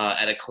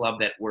at a club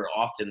that were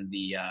often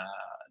the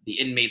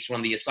inmates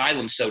run the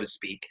asylum, so to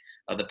speak.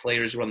 The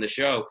players run the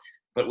show.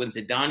 But when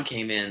Zidane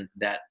came in,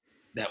 that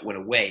went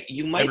away.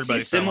 You might see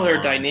similar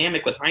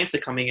dynamic with Heinze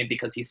coming in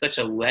because he's such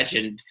a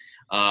legend,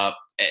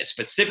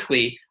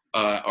 specifically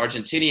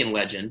Argentinian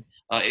legend,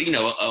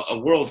 a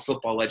world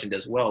football legend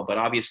as well. But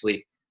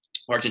obviously,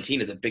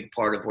 Argentina is a big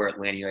part of where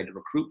Atlanta United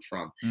recruit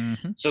from.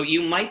 Mm-hmm. So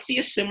you might see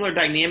a similar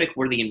dynamic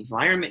where the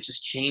environment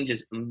just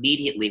changes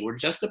immediately, where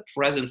just the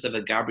presence of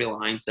a Gabriel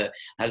Heinze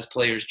has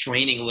players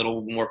training a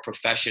little more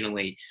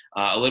professionally,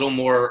 a little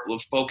more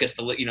focused,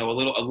 a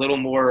little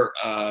more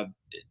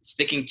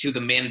sticking to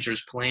the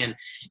manager's plan,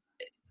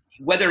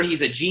 whether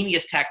he's a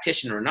genius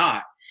tactician or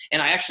not.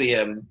 And I actually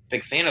am a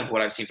big fan of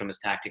what I've seen from his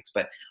tactics.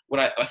 But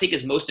what I think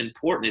is most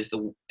important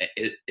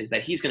is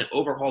that he's going to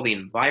overhaul the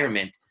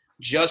environment.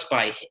 Just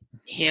by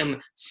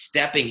him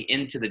stepping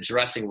into the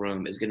dressing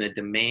room is going to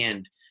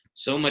demand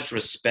so much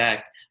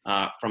respect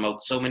from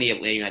so many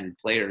Atlanta United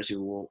players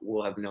who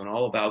will have known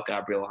all about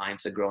Gabriel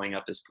Heinze growing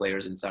up as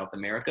players in South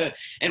America,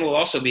 and will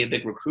also be a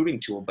big recruiting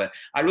tool. But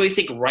I really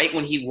think right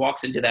when he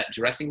walks into that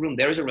dressing room,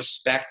 there's a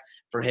respect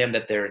for him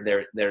that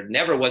there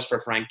never was for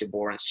Frank de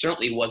Boer, and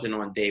certainly wasn't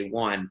on day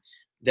one.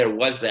 There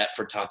was that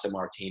for Tata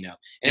Martino.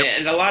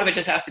 And a lot of it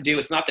just has to do,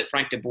 it's not that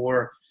Frank de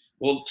Boer,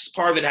 well,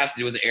 part of it has to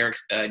do with Eric,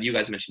 you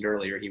guys mentioned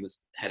earlier, he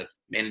had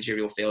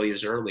managerial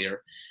failures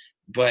earlier.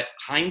 But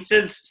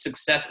Heinze's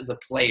success as a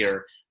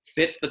player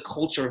fits the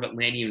culture of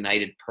Atlanta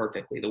United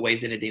perfectly, the way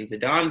Zinedine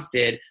Zidane's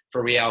did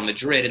for Real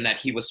Madrid, in that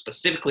he was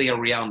specifically a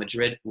Real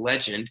Madrid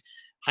legend.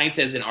 Heinze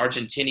is an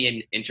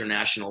Argentinian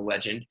international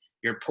legend.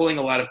 You're pulling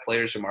a lot of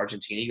players from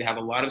Argentina. You have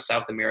a lot of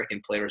South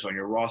American players on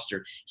your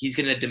roster. He's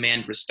going to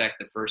demand respect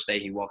the first day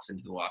he walks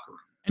into the locker room.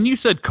 And you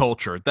said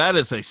culture. That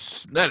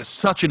is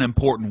such an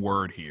important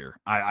word here,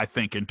 I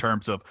think, in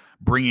terms of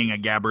bringing a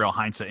Gabriel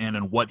Heinze in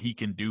and what he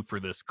can do for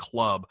this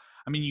club.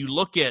 I mean, you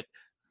look at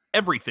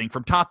everything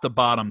from top to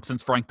bottom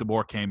since Frank de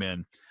Boer came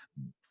in.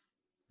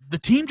 The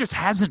team just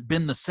hasn't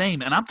been the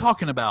same. And I'm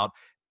talking about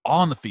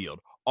on the field,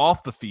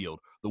 off the field,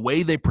 the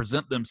way they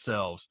present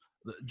themselves,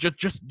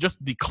 just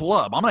the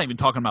club. I'm not even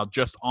talking about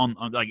just on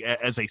like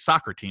as a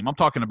soccer team. I'm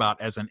talking about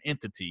as an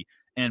entity.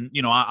 And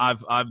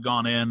I've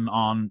gone in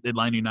on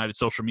Atlanta United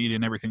social media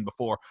and everything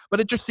before, but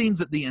it just seems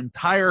that the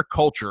entire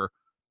culture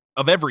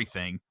of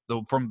everything,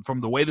 from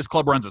the way this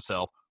club runs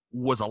itself,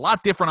 was a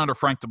lot different under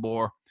Frank de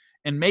Boer.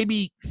 And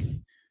maybe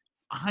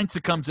Heinze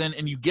comes in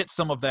and you get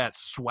some of that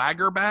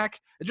swagger back.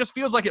 It just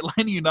feels like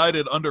Atlanta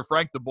United under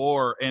Frank de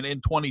Boer and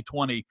in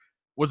 2020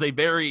 was a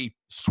very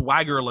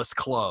swaggerless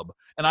club.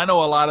 And I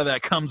know a lot of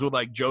that comes with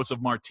like Joseph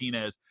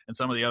Martinez and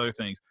some of the other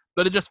things,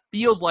 but it just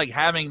feels like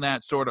having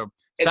that sort of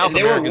South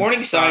American American were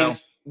warning style.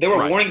 signs. There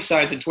were warning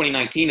signs in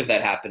 2019 of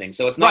that happening.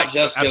 So it's not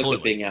just absolutely.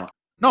 Joseph being out.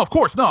 No, of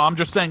course. No, I'm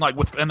just saying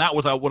and that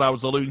was what I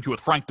was alluding to with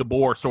Frank de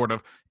Boer, sort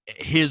of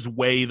his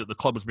way that the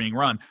club was being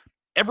run.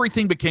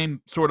 Everything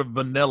became sort of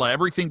vanilla.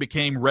 Everything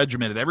became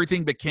regimented.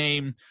 Everything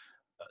became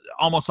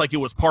almost like it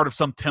was part of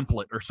some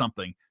template or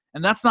something.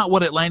 And that's not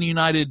what Atlanta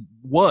United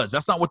was.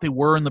 That's not what they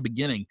were in the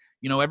beginning.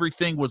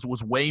 Everything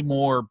was way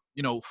more,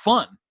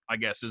 fun, I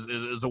guess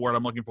is the word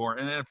I'm looking for.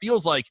 And it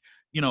feels like,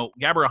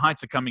 Gabriel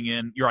Heinze coming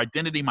in, your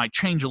identity might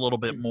change a little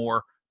bit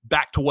more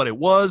back to what it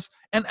was.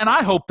 And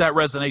I hope that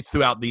resonates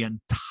throughout the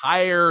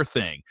entire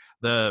thing,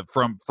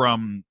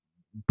 from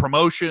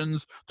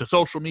promotions to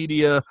social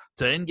media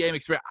to in-game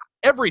experience,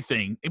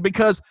 everything,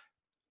 because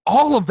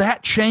all of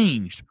that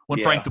changed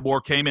when Frank de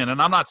Boer came in.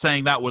 And I'm not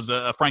saying that was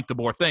a Frank de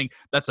Boer thing.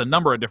 That's a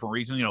number of different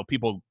reasons.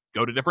 People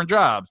go to different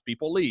jobs,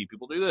 people leave,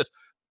 people do this.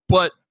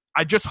 But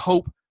I just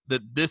hope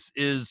that this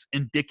is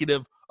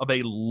indicative of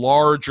a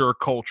larger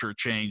culture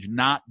change,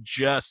 not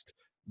just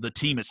the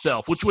team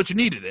itself, which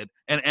needed it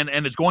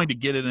and is going to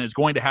get it and is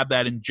going to have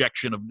that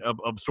injection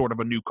of sort of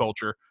a new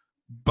culture.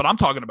 But I'm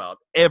talking about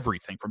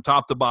everything from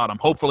top to bottom.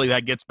 Hopefully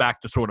that gets back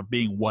to sort of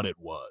being what it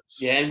was.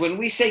 Yeah, and when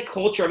we say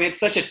culture, I mean, it's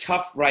such a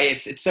tough,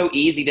 right? It's so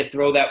easy to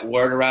throw that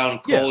word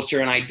around,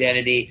 culture and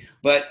identity.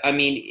 But, I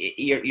mean,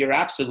 you're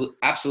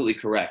absolutely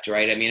correct,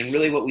 right? I mean, and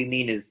really what we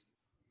mean is,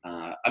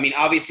 I mean,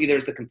 obviously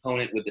there's the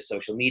component with the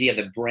social media,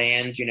 the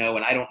brand, and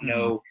I don't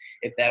know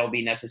if that'll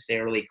be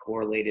necessarily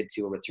correlated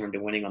to a return to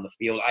winning on the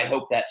field. I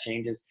hope that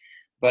changes.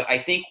 But I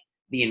think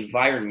the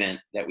environment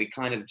that we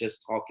kind of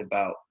just talked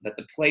about, that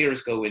the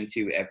players go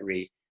into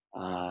every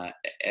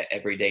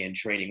day in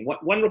training.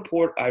 One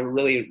report I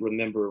really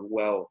remember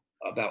well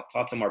about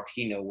Tata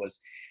Martino was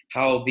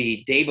how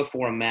the day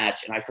before a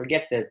match, and I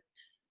forget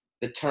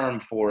the term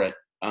for it,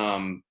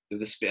 it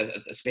was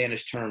a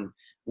Spanish term,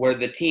 where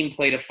the team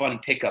played a fun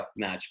pickup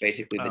match,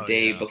 basically the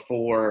day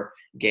before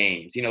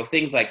games,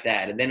 things like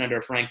that. And then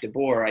under Frank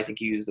DeBoer, I think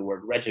you used the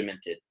word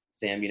regimented,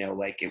 Sam,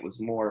 like it was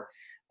more,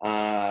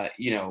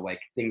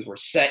 like things were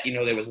set,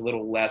 there was a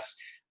little less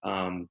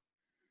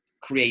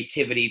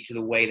creativity to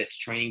the way that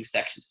training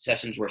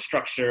sessions were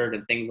structured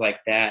and things like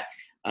that.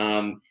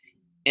 And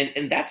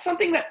that's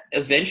something that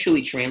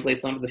eventually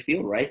translates onto the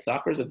field, right?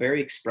 Soccer is a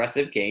very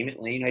expressive game.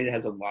 Atlanta United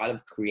has a lot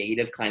of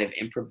creative kind of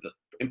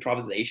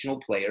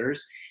improvisational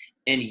players.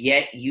 And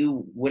yet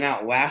you went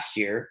out last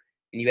year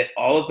and you had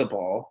all of the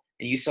ball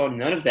and you saw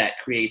none of that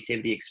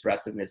creativity,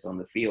 expressiveness on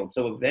the field.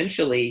 So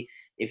eventually,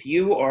 if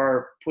you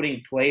are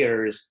putting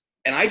players,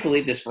 and I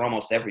believe this for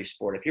almost every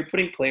sport, if you're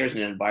putting players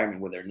in an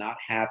environment where they're not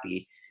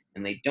happy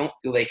and they don't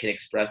feel they can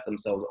express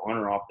themselves on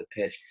or off the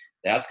pitch,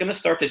 that's going to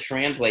start to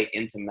translate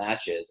into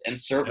matches. And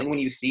certainly when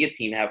you see a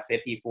team have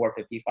 54,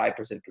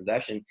 55%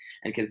 possession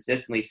and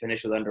consistently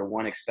finish with under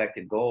one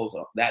expected goals,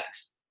 that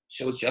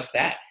shows just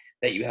that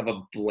you have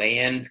a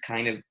bland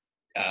kind of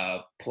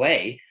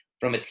play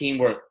from a team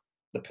where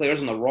the players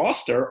on the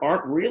roster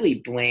aren't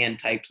really bland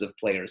types of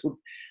players, with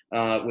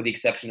the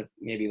exception of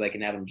maybe like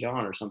an Adam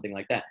John or something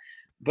like that.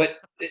 But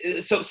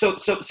so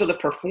the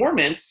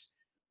performance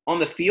on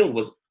the field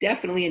was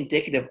definitely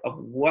indicative of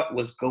what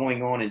was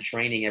going on in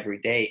training every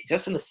day,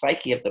 just in the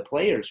psyche of the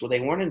players, where they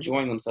weren't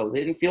enjoying themselves.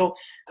 They didn't feel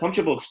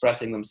comfortable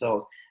expressing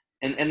themselves.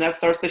 And that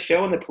starts to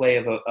show in the play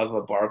of a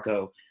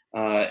Barco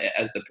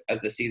as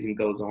the season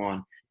goes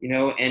on,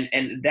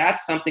 and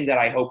that's something that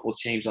I hope will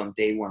change on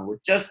day one.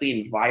 With just the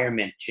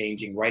environment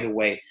changing right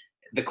away,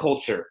 the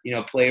culture,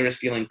 players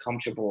feeling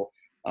comfortable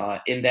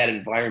in that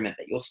environment,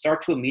 that you'll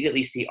start to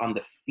immediately see on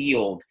the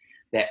field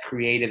that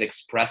creative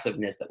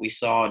expressiveness that we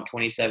saw in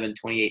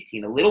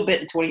 2018, a little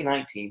bit in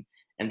 2019,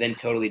 and then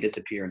totally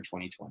disappear in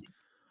 2020.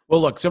 Well,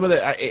 look, some of the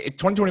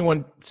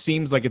 2021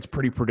 seems like it's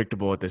pretty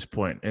predictable at this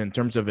point in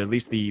terms of at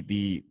least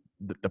the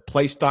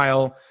play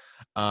style,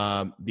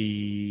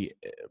 the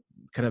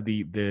kind of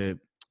the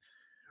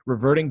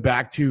reverting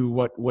back to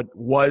what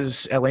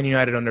was Atlanta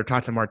United under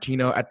Tata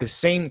Martino. At the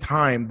same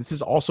time, this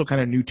is also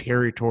kind of new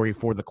territory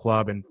for the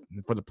club and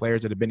for the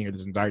players that have been here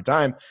this entire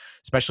time,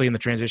 especially in the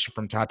transition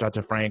from Tata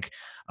to Frank,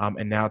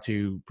 and now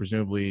to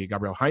presumably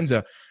Gabriel Heinze.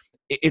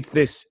 It's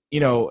this,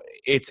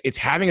 it's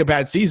having a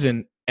bad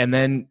season and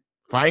then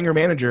firing your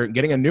manager,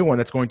 getting a new one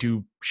that's going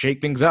to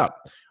shake things up.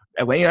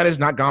 Atlanta United has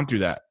not gone through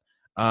that.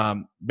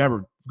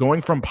 Remember,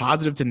 going from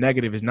positive to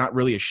negative is not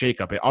really a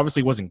shakeup. It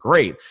obviously wasn't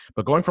great,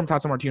 but going from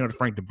Tata Martino to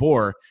Frank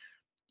DeBoer,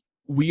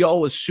 we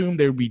all assumed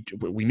we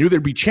knew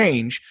there'd be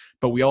change,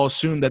 but we all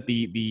assumed that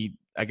the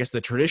I guess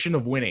the tradition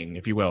of winning,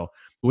 if you will,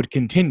 would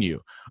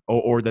continue,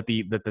 or that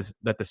the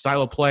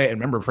style of play. And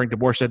remember, Frank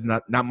DeBoer said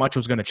not much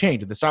was going to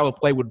change. The style of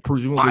play would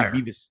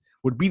presumably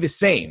be the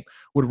same,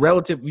 would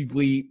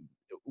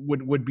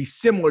be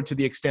similar to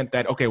the extent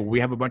that, okay, well, we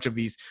have a bunch of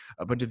these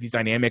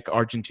dynamic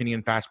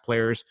Argentinian fast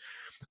players.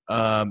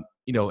 How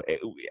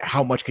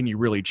much can you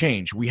really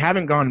change? We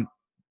haven't gone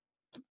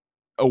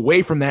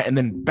away from that and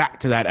then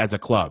back to that as a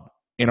club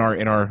in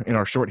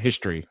our short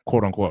history,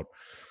 quote unquote.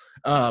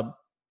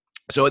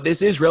 So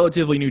this is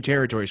relatively new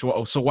territory.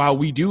 So while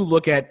we do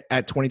look at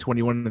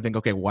 2021 and think,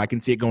 okay, well, I can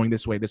see it going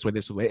this way,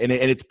 and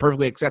it's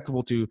perfectly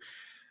acceptable to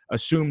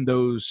assume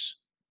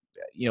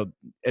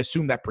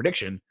assume that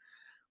prediction.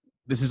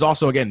 This is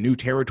also, again, new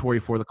territory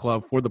for the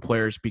club, for the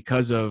players,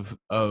 because of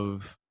the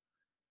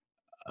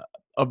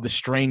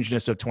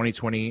strangeness of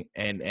 2020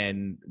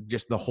 and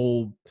just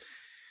the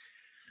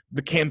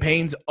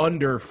campaigns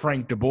under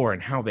Frank DeBoer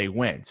and how they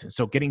went.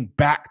 So getting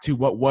back to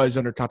what was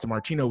under Tata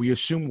Martino, we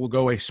assume will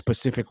go a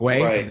specific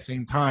way. Right. But at the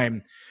same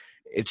time,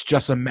 it's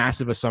just a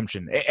massive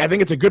assumption. I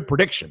think it's a good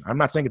prediction. I'm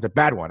not saying it's a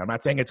bad one. I'm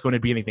not saying it's going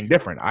to be anything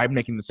different. I'm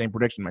making the same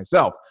prediction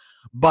myself.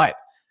 But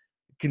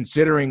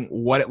considering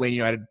what Atlanta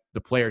United,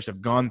 the players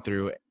have gone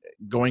through,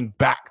 going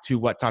back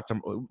to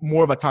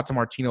more of a Tata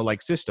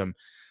Martino-like system,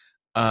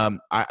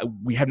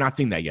 we have not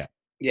seen that yet.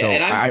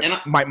 Yeah, so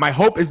my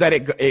hope is that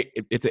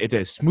it's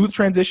a smooth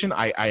transition.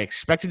 I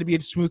expect it to be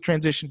a smooth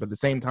transition, but at the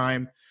same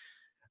time,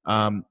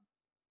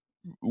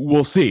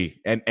 we'll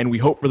see, and we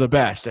hope for the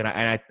best. And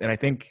I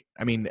think,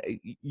 I mean,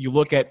 you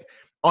look at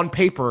on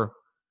paper,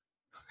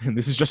 and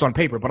this is just on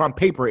paper, but on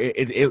paper,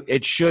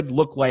 it should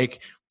look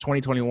like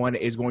 2021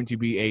 is going to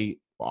be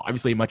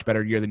obviously a much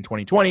better year than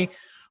 2020,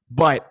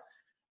 but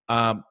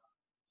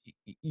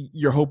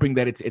you're hoping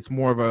that it's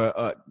more of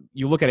a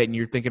you look at it and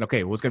you're thinking,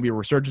 okay, well, it's going to be a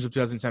resurgence of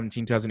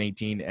 2017,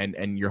 2018,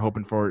 and you're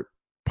hoping for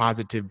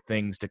positive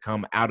things to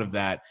come out of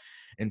that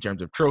in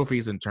terms of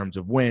trophies, in terms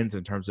of wins,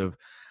 in terms of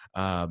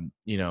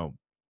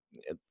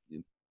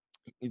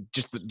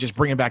just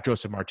bringing back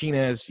Joseph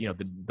Martinez,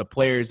 the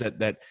players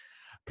that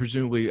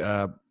presumably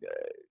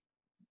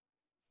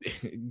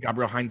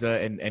Gabriel Heinze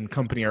and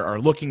company are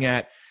looking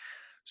at.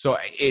 So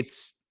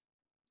it's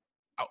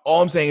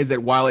all I'm saying is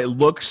that while it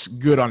looks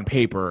good on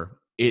paper,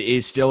 it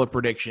is still a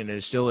prediction. It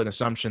is still an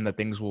assumption that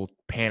things will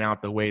pan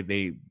out the way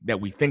that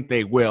we think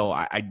they will.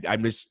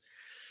 I'm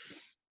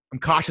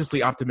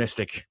cautiously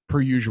optimistic,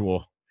 per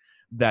usual,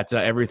 that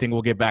everything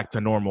will get back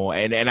to normal.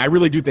 And I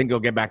really do think it'll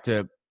get back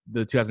to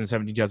the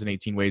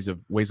 2017-2018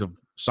 ways of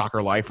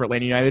soccer life for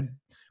Atlanta United.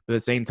 But at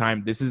the same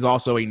time, this is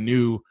also a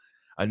new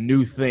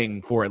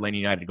thing for Atlanta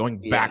United,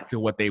 going back to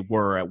what they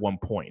were at one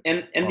point.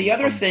 And the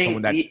other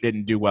thing that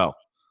didn't do well.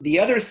 The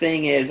other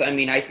thing is, I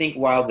mean, I think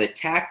while the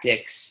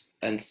tactics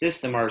and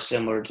system are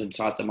similar to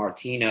Tata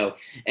Martino,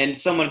 and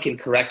someone can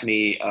correct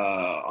me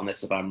on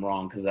this if I'm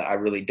wrong, because I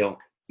really don't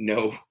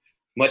know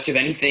much of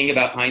anything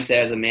about Heinze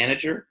as a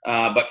manager.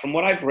 But from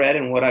what I've read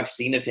and what I've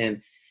seen of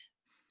him,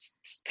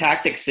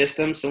 tactic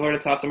system similar to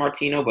Tata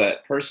Martino,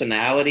 but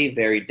personality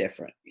very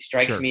different. He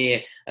strikes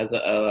me as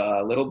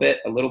a little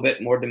bit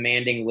more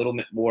demanding, a little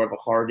bit more of a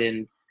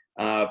hardened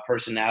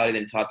personality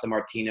than Tata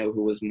Martino,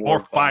 who was more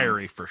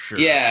fiery for sure.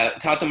 Yeah,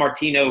 Tata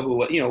Martino,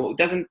 who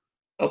doesn't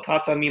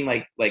Tata mean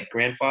like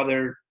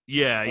grandfather?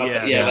 Yeah,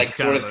 like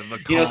sort of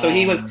so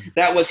he was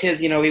that was his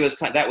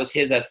that was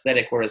his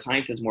aesthetic, whereas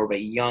Heinze is more of a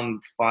young,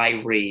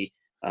 fiery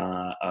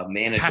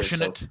manager.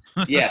 Passionate. So,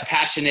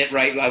 passionate.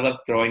 Right. I love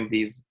throwing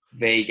these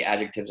vague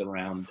adjectives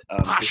around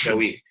to show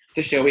we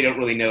don't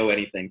really know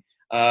anything.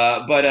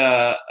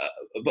 But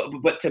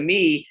to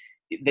me,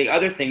 the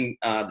other thing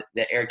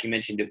that Eric, you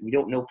mentioned, we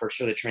don't know for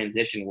sure the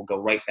transition will go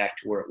right back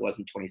to where it was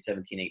in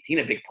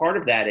 2017-18. A big part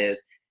of that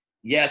is,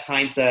 yes,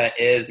 Heinze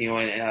is, an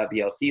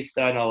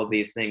Bielcista and all of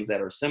these things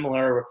that are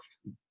similar,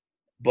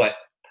 but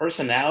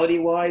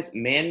personality-wise,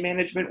 man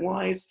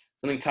management-wise,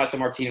 something Tata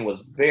Martino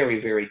was very,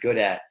 very good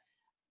at.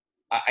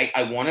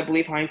 I want to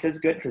believe Heinze is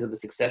good because of the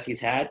success he's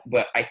had,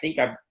 but I think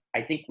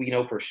we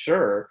know for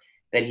sure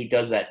that he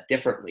does that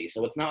differently.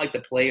 So it's not like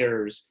the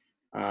players,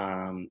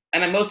 and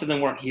most of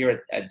them weren't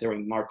here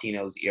during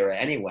Martino's era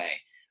anyway,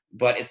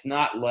 but it's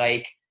not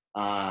like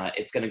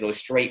it's going to go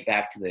straight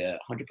back to the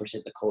 100%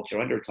 the culture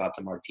under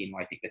Tata Martino.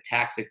 I think the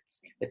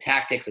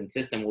tactics and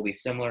system will be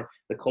similar.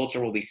 The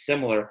culture will be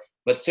similar,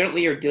 but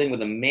certainly you're dealing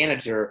with a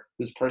manager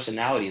whose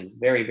personality is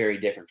very, very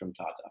different from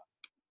Tata.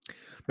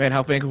 Man,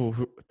 how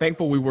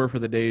thankful we were for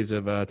the days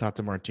of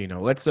Tata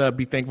Martino. Let's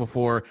be thankful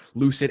for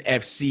Lucid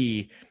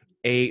FC,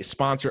 a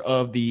sponsor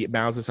of the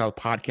Mouths of the South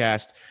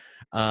podcast.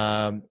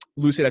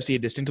 Lucid FC, a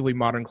distinctively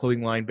modern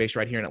clothing line based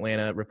right here in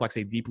Atlanta, reflects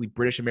a deeply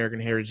British American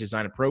heritage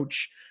design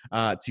approach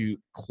to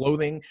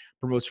clothing,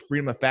 promotes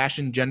freedom of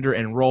fashion, gender,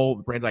 and role.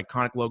 The brand's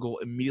iconic logo,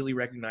 immediately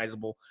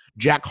recognizable.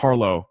 Jack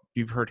Harlow, if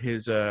you've heard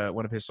his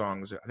one of his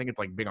songs, I think it's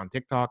like big on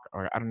TikTok,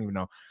 or I don't even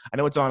know. I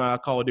know it's on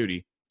Call of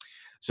Duty.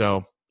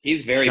 So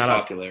he's very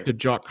popular. To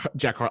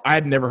Jack Harlow. I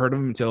had never heard of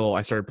him until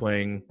I started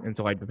playing,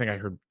 until I think I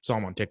saw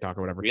him on TikTok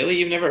or whatever. Really?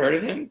 You've never heard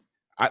of him?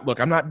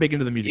 Look, I'm not big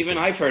into the music scene.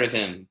 Even I've heard of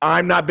him.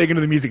 I'm not big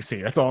into the music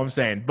scene. That's all I'm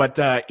saying.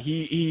 But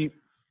he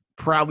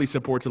proudly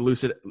supports a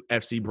Lucid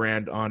FC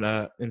brand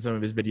on in some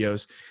of his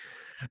videos.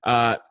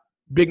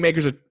 Big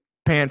makers of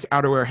pants,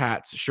 outerwear,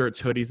 hats, shirts,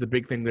 hoodies. The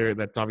big thing there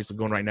that's obviously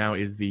going right now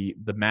is the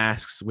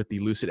masks with the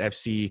Lucid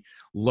FC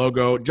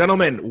logo.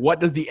 Gentlemen, what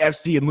does the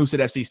FC and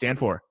Lucid FC stand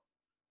for?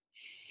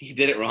 He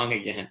did it wrong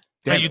again.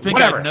 Damn, you think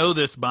I know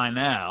this by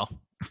now?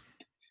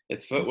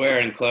 It's footwear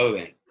and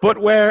clothing.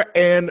 Footwear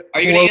and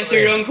Are you going to answer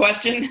your own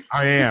question?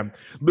 I am.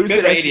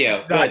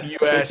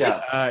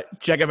 LucidFC.us.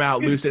 Check them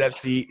out,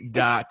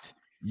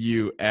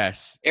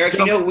 lucidfc.us. Eric,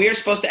 we're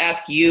supposed to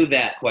ask you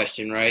that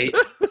question, right?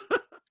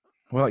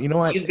 Well, you know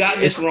what? You've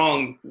gotten this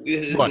wrong.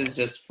 This is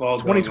just fall.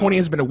 2020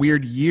 has been a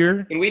weird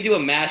year. Can we do a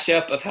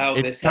mashup of how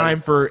it's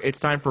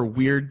time for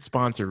weird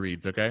sponsor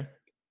reads, okay?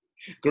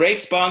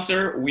 Great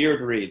sponsor,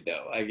 weird read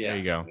though. There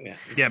you go.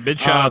 Yeah, big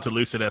shout out to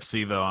Lucid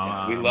FC though.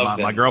 We love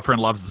them. My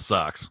girlfriend loves the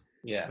socks.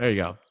 Yeah. There you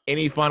go.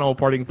 Any final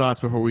parting thoughts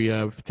before we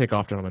take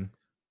off, gentlemen?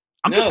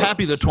 I'm just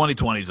happy that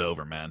 2020 is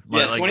over, man.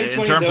 Yeah, 2020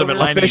 in terms of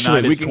Atlanta officially,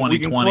 United, we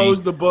can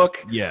close the book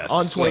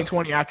on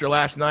 2020 after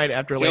last night.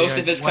 After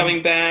Joseph is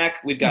coming back.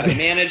 We've got a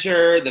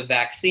manager. The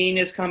vaccine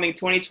is coming.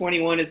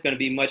 2021 is going to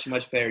be much,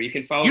 much better. You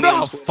can follow. You know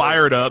how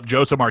fired up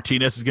Joseph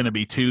Martinez is going to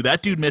be too.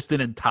 That dude missed an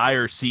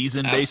entire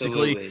season,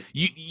 Absolutely. basically.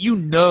 You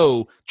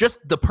know, just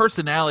the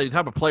personality, the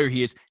type of player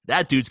he is.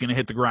 That dude's going to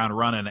hit the ground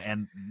running,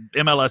 and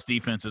MLS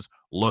defenses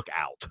look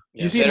out.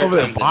 Yeah, you see him better over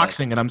there times than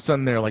boxing, and I'm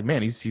sitting there like,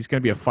 man, he's going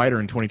to be a fighter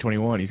in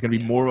 2021. He's going to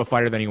be more of a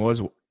fighter than he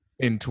was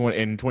in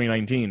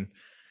 2019.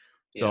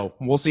 So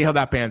we'll see how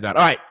that pans out.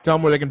 All right, tell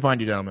them where they can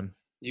find you, gentlemen.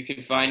 You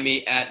can find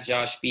me at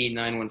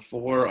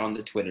JoshB914 on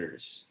the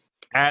Twitters.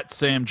 At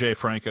Sam J.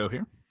 Franco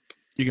here.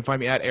 You can find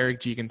me at Eric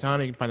G.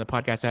 Quintana. You can find the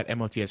podcast at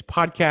MOTS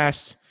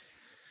Podcast.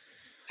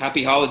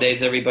 Happy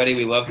holidays, everybody.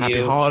 We love you.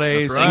 Happy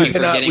holidays. Thank you for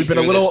getting We've been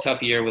through a little this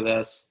tough year with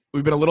us.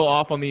 We've been a little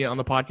off on the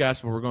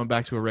podcast, but we're going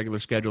back to a regular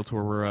schedule to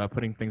where we're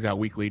putting things out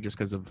weekly just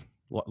because of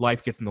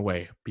life gets in the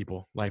way,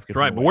 people. Life gets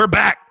in the way. But we're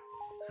back.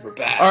 We're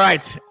back. All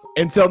right.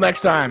 Until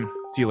next time.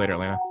 See you later,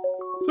 Atlanta.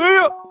 See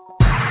ya.